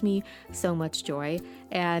it brings me so much joy.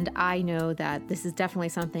 And I know that this is definitely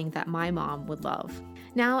something that my mom would love.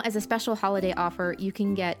 Now, as a special holiday offer, you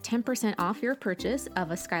can get 10% off your purchase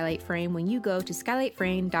of a skylight frame when you go to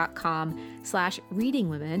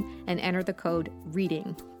skylightframe.com/readingwomen and enter the code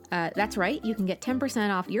READING. That's right, you can get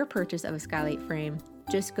 10% off your purchase of a skylight frame.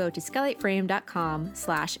 Just go to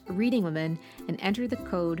skylightframe.com/readingwomen and enter the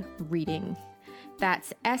code READING.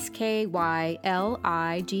 That's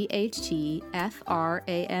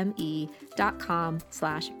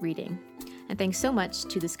skylightghtframe.com/reading. And thanks so much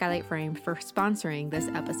to the Skylight Frame for sponsoring this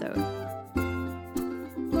episode.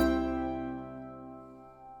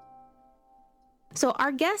 So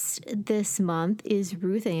our guest this month is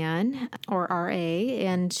Ruth Ann, or RA,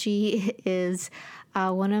 and she is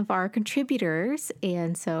one of our contributors.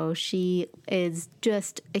 And so she is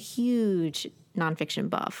just a huge nonfiction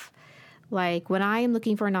buff. Like when I am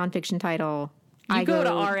looking for a nonfiction title, I go to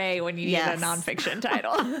RA when you need a nonfiction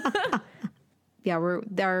title. Yeah,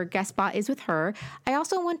 our guest spot is with her. I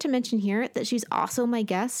also want to mention here that she's also my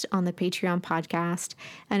guest on the Patreon podcast.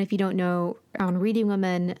 And if you don't know, on Reading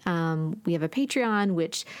Women, we have a Patreon,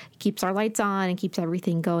 which keeps our lights on and keeps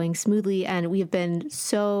everything going smoothly. And we have been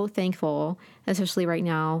so thankful, especially right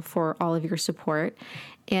now, for all of your support.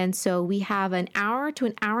 And so we have an hour to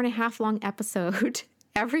an hour and a half long episode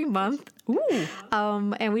every month. Ooh.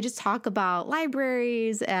 And we just talk about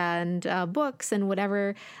libraries and books and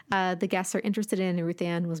whatever the guests are interested in. And Ruth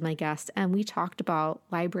Ann was my guest. And we talked about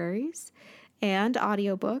libraries and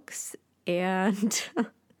audiobooks and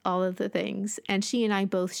all of the things. And she and I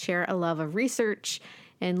both share a love of research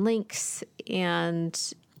and links. And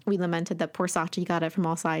we lamented that poor Sachi got it from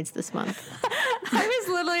all sides this month.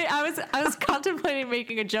 I was contemplating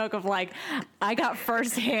making a joke of like, I got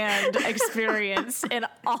firsthand experience in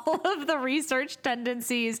all of the research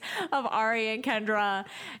tendencies of Ari and Kendra.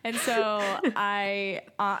 And so I'm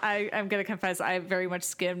going to confess, I very much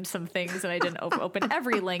skimmed some things and I didn't open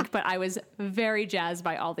every link, but I was very jazzed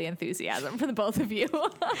by all the enthusiasm from the both of you.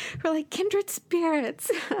 We're like kindred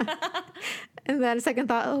spirits. And then a second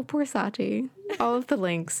thought, oh, poor Sachi. All of the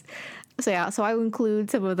links. So yeah, so I will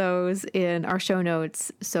include some of those in our show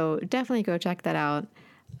notes. So definitely go check that out.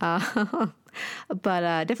 But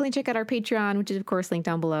definitely check out our Patreon, which is of course linked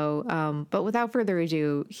down below. But without further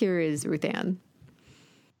ado, here is Ruth Ann.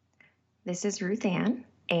 This is Ruth Ann,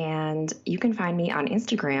 and you can find me on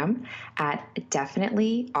Instagram at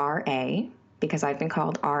definitelyRA, because I've been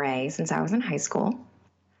called RA since I was in high school.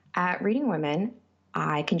 At Reading Women,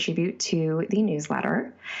 I contribute to the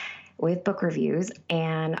newsletter with book reviews,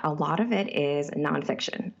 and a lot of it is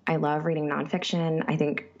nonfiction. I love reading nonfiction. I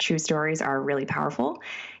think true stories are really powerful,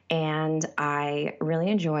 and I really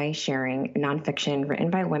enjoy sharing nonfiction written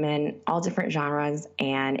by women, all different genres,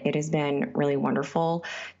 and it has been really wonderful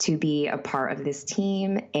to be a part of this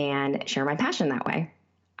team and share my passion that way.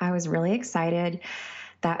 I was really excited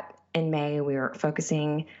that in May we were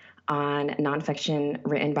focusing on nonfiction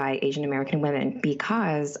written by Asian American women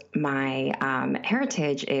because my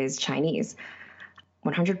heritage is Chinese.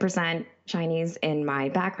 100% Chinese in my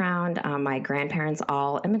background. My grandparents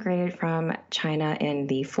all immigrated from China in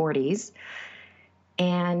the 40s.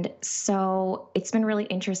 And so it's been really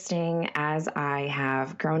interesting as I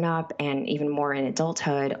have grown up and even more in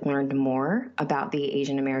adulthood, learned more about the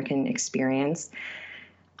Asian American experience.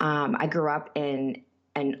 I grew up in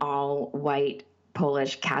an all-white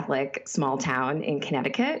Polish Catholic small town in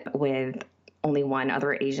Connecticut with only one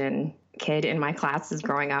other Asian kid in my classes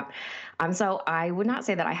growing up. So I would not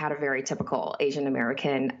say that I had a very typical Asian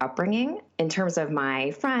American upbringing in terms of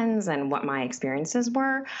my friends and what my experiences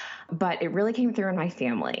were, but it really came through in my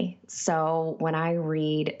family. So when I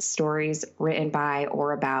read stories written by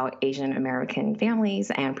or about Asian American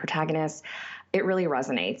families and protagonists, it really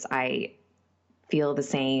resonates. I feel the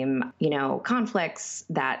same, conflicts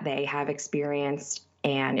that they have experienced.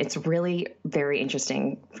 And it's really very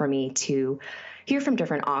interesting for me to hear from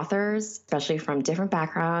different authors, especially from different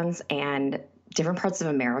backgrounds and different parts of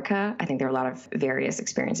America. I think there are a lot of various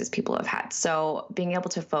experiences people have had. So being able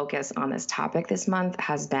to focus on this topic this month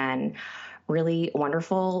has been really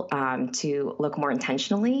wonderful, to look more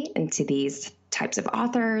intentionally into these types of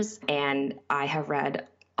authors. And I have read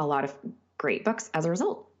a lot of great books as a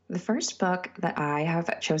result. The first book that I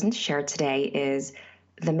have chosen to share today is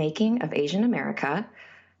The Making of Asian America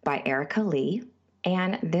by Erica Lee.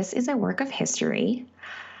 And this is a work of history.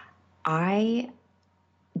 I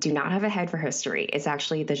do not have a head for history. It's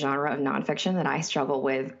actually the genre of nonfiction that I struggle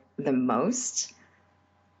with the most.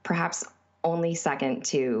 perhaps only second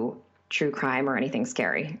to true crime or anything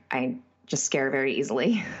scary. I just scare very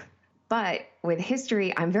easily. But with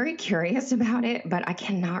history, I'm very curious about it, but I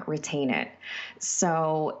cannot retain it.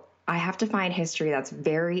 So I have to find history that's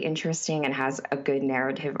very interesting and has a good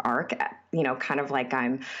narrative arc, kind of like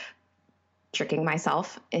I'm tricking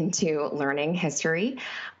myself into learning history.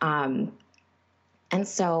 And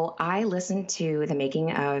so I listened to The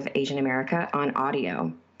Making of Asian America on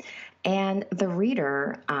audio. And the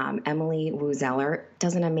reader, Emily Wu Zeller,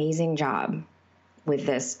 does an amazing job with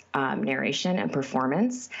this narration and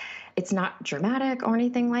performance. It's not dramatic or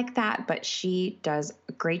anything like that, but she does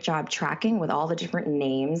a great job tracking with all the different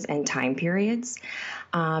names and time periods.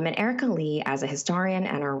 And Erica Lee, as a historian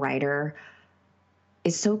and a writer,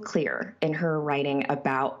 is so clear in her writing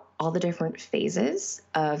about all the different phases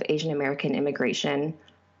of Asian American immigration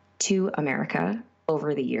to America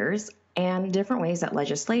over the years and different ways that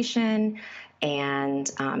legislation and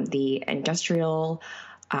the industrial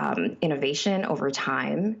innovation over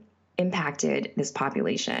time impacted this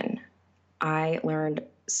population. I learned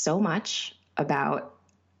so much about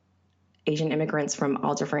Asian immigrants from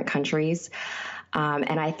all different countries,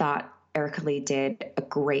 and I thought Erica Lee did a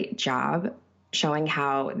great job showing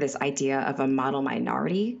how this idea of a model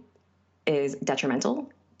minority is detrimental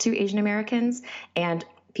to Asian Americans and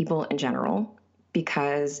people in general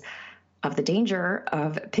because of the danger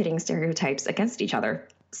of pitting stereotypes against each other.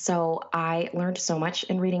 So I learned so much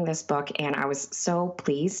in reading this book, and I was so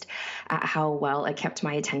pleased at how well it kept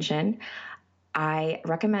my attention. I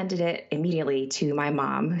recommended it immediately to my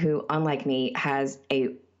mom, who, unlike me, has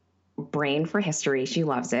a brain for history. She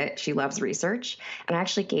loves it. She loves research. And I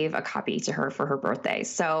actually gave a copy to her for her birthday.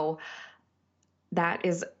 So that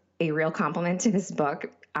is a real compliment to this book.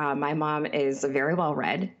 My mom is very well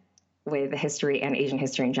read with history and Asian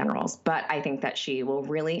history in general, but I think that she will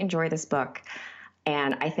really enjoy this book.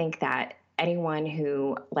 And I think that anyone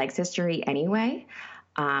who likes history anyway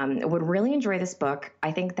would really enjoy this book.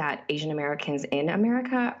 I think that Asian Americans in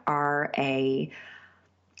America are a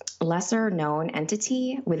lesser known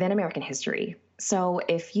entity within American history. So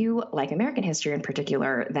if you like American history in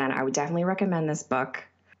particular, then I would definitely recommend this book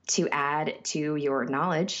to add to your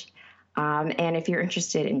knowledge. And if you're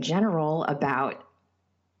interested in general about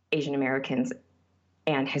Asian Americans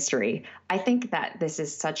and history, I think that this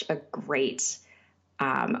is such a great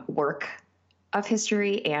work of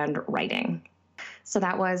history and writing. So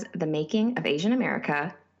that was The Making of Asian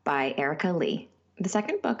America by Erica Lee. The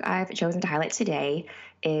second book I've chosen to highlight today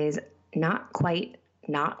is Not Quite,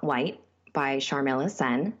 Not White by Sharmila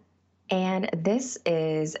Sen. And this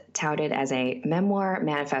is touted as a memoir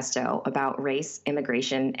manifesto about race,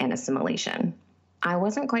 immigration, and assimilation. I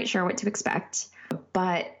wasn't quite sure what to expect,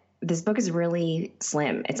 but this book is really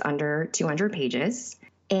slim. It's under 200 pages,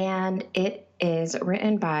 and it is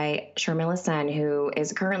written by Sharmila Sen, who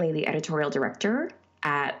is currently the editorial director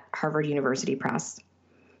at Harvard University Press,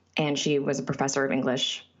 and she was a professor of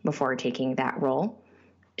English before taking that role.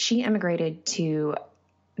 She immigrated to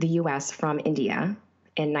the U.S. from India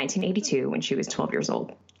in 1982 when she was 12 years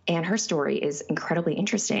old. And her story is incredibly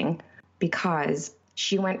interesting because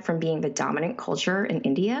she went from being the dominant culture in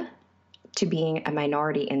India to being a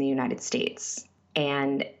minority in the United States.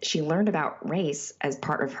 And she learned about race as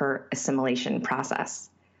part of her assimilation process.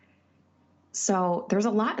 So there's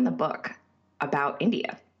a lot in the book about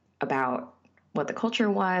India, about what the culture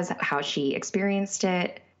was, how she experienced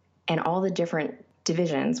it, and all the different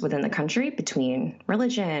divisions within the country between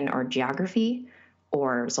religion or geography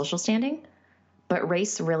or social standing. But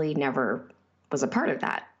race really never was a part of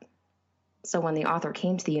that. So when the author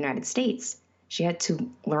came to the United States, she had to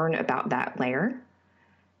learn about that layer.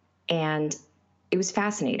 And it was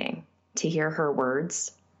fascinating to hear her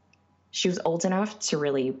words. She was old enough to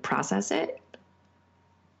really process it.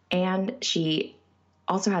 And she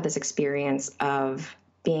also had this experience of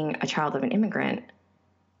being a child of an immigrant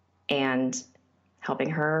and helping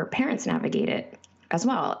her parents navigate it as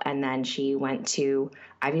well. And then she went to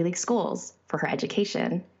Ivy League schools for her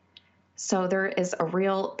education. So there is a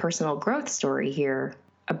real personal growth story here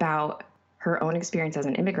about her own experience as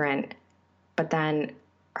an immigrant, but then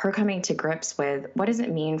her coming to grips with what does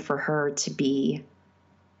it mean for her to be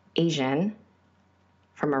Asian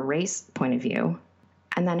from a race point of view,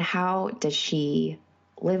 and then how does she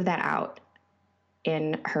live that out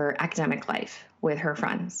in her academic life with her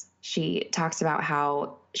friends. She talks about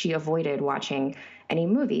how she avoided watching any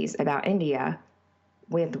movies about India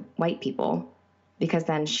with white people because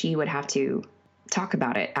then she would have to talk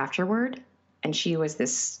about it afterward. And she was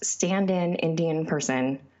this stand-in Indian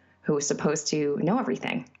person who was supposed to know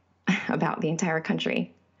everything about the entire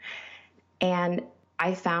country. And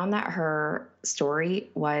I found that her story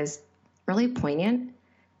was really poignant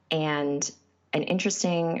and an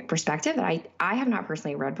interesting perspective that I have not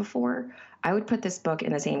personally read before. I would put this book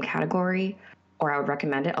in the same category, or I would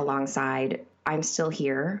recommend it alongside I'm Still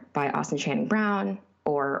Here by Austin Channing Brown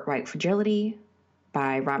or White Fragility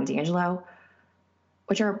by Robin DiAngelo,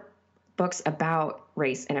 which are books about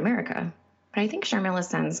race in America. But I think Sharmila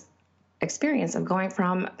Sen's experience of going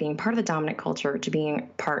from being part of the dominant culture to being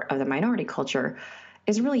part of the minority culture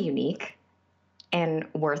is really unique and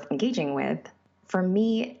worth engaging with. For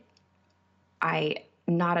me, I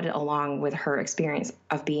nodded along with her experience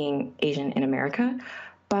of being Asian in America,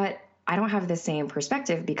 but I don't have the same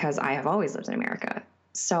perspective because I have always lived in America.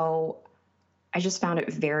 So I just found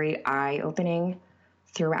it very eye-opening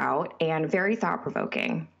throughout and very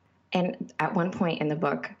thought-provoking. And at one point in the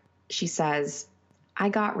book, she says, I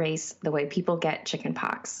got race the way people get chicken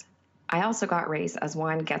pox. I also got race as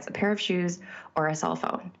one gets a pair of shoes or a cell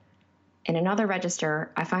phone. In another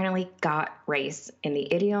register, I finally got race in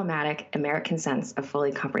the idiomatic American sense of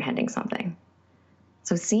fully comprehending something.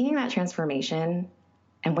 So seeing that transformation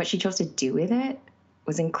and what she chose to do with it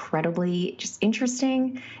was incredibly just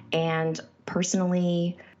interesting and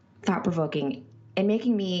personally thought-provoking and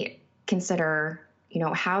making me consider,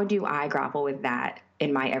 how do I grapple with that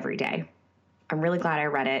in my everyday? I'm really glad I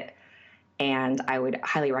read it, and I would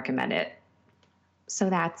highly recommend it. So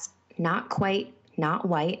that's Not Quite, Not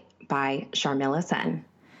White by Sharmila Sen.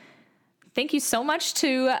 Thank you so much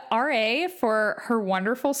to RA for her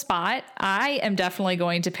wonderful spot. I am definitely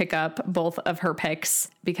going to pick up both of her picks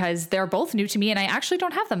because they're both new to me and I actually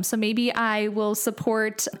don't have them. So maybe I will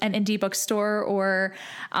support an indie bookstore or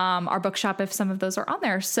our bookshop if some of those are on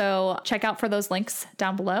there. So check out for those links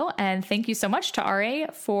down below. And thank you so much to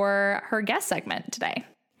RA for her guest segment today.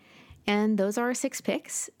 And those are our 6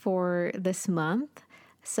 picks for this month.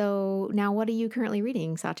 So now what are you currently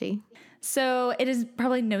reading, Sachi? So it is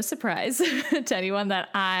probably no surprise to anyone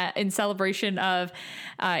that in celebration of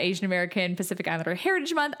Asian American Pacific Islander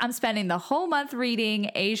Heritage Month, I'm spending the whole month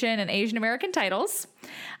reading Asian and Asian American titles.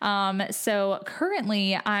 So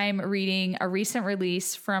currently I'm reading a recent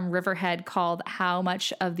release from Riverhead called How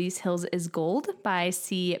Much of These Hills is Gold by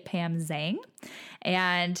C. Pam Zhang.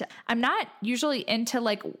 And I'm not usually into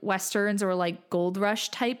like Westerns or like gold rush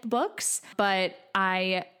type books, but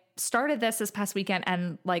I started this past weekend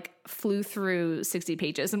and like flew through 60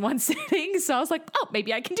 pages in one sitting. So I was like, oh,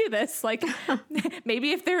 maybe I can do this. Like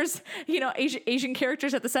maybe if there's, Asian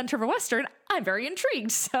characters at the center of a Western, I'm very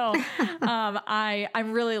intrigued. So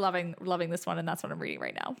I'm really loving this one. And that's what I'm reading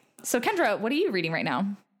right now. So Kendra, what are you reading right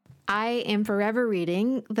now? I am forever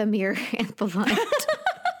reading The Mirror and the Light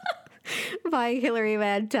by Hilary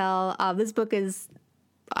Mantel. This book is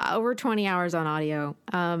over 20 hours on audio,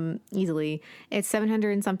 easily. It's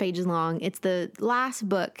 700 and some pages long. It's the last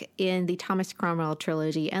book in the Thomas Cromwell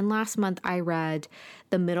trilogy. And last month I read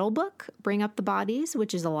the middle book, Bring Up the Bodies,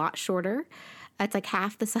 which is a lot shorter. It's like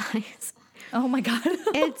half the size. Oh my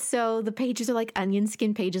God. So the pages are like onion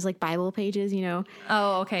skin pages, like Bible pages,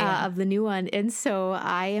 Oh, okay. Yeah. Of the new one. And so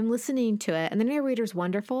I am listening to it. And the narrator is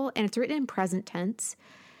wonderful. And it's written in present tense,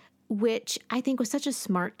 which I think was such a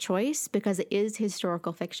smart choice because it is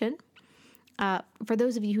historical fiction. For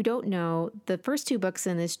those of you who don't know, the first 2 books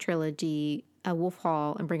in this trilogy, Wolf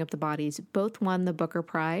Hall and Bring Up the Bodies, both won the Booker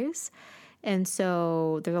Prize. And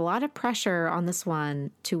so there's a lot of pressure on this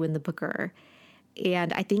one to win the Booker.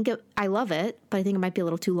 And I think I love it, but I think it might be a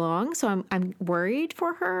little too long. So I'm worried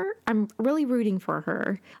for her. I'm really rooting for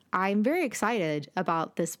her. I'm very excited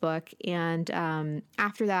about this book. And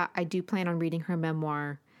after that, I do plan on reading her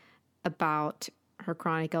memoir about her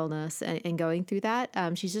chronic illness and going through that.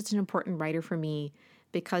 She's just an important writer for me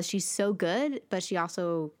because she's so good, but she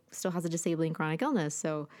also still has a disabling chronic illness.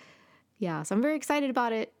 So yeah, so I'm very excited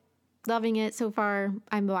about it. Loving it so far.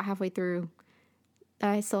 I'm about halfway through.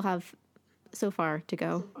 I still have so far to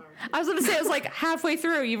go. I was going to say, it was like halfway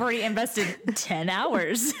through. You've already invested 10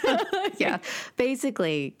 hours. Yeah,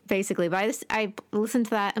 basically. But I listen to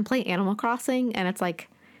that and play Animal Crossing, and it's like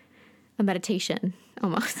a meditation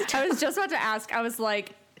almost. I was just about to ask. I was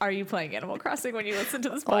like, are you playing Animal Crossing when you listen to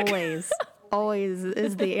this book? Always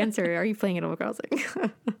is the answer. Are you playing Animal Crossing?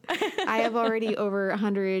 I have already over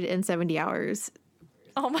 170 hours.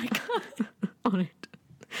 Oh my God. On it.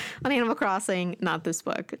 On Animal Crossing, not this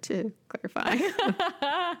book, to clarify.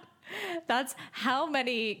 That's how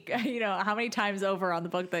many times over on the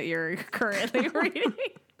book that you're currently reading.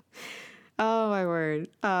 Oh my word.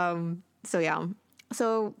 So yeah.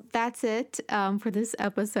 So that's it for this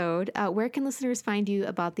episode. Where can listeners find you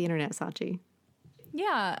about the internet, Sachi?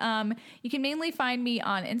 Yeah. You can mainly find me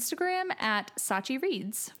on Instagram at Sachi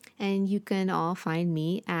Reads. And you can all find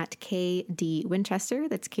me at KD Winchester.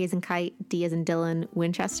 That's K as in kite, D as in Dylan,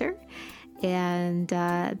 Winchester. And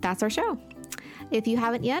that's our show. If you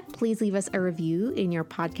haven't yet, please leave us a review in your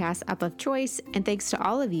podcast app of choice. And thanks to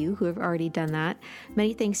all of you who have already done that.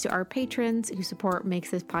 Many thanks to our patrons whose support makes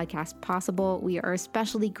this podcast possible. We are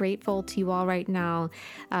especially grateful to you all right now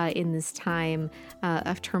in this time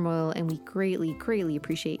of turmoil, and we greatly, greatly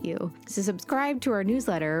appreciate you. So subscribe to our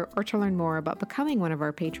newsletter, or to learn more about becoming one of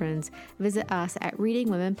our patrons, visit us at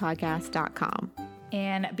readingwomenpodcast.com.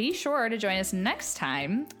 And be sure to join us next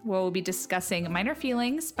time, where we'll be discussing Minor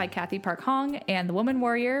Feelings by Kathy Park Hong and The Woman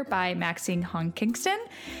Warrior by Maxine Hong Kingston.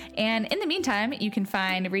 And in the meantime, you can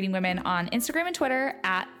find Reading Women on Instagram and Twitter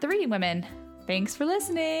at The Reading Women. Thanks for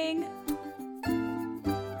listening.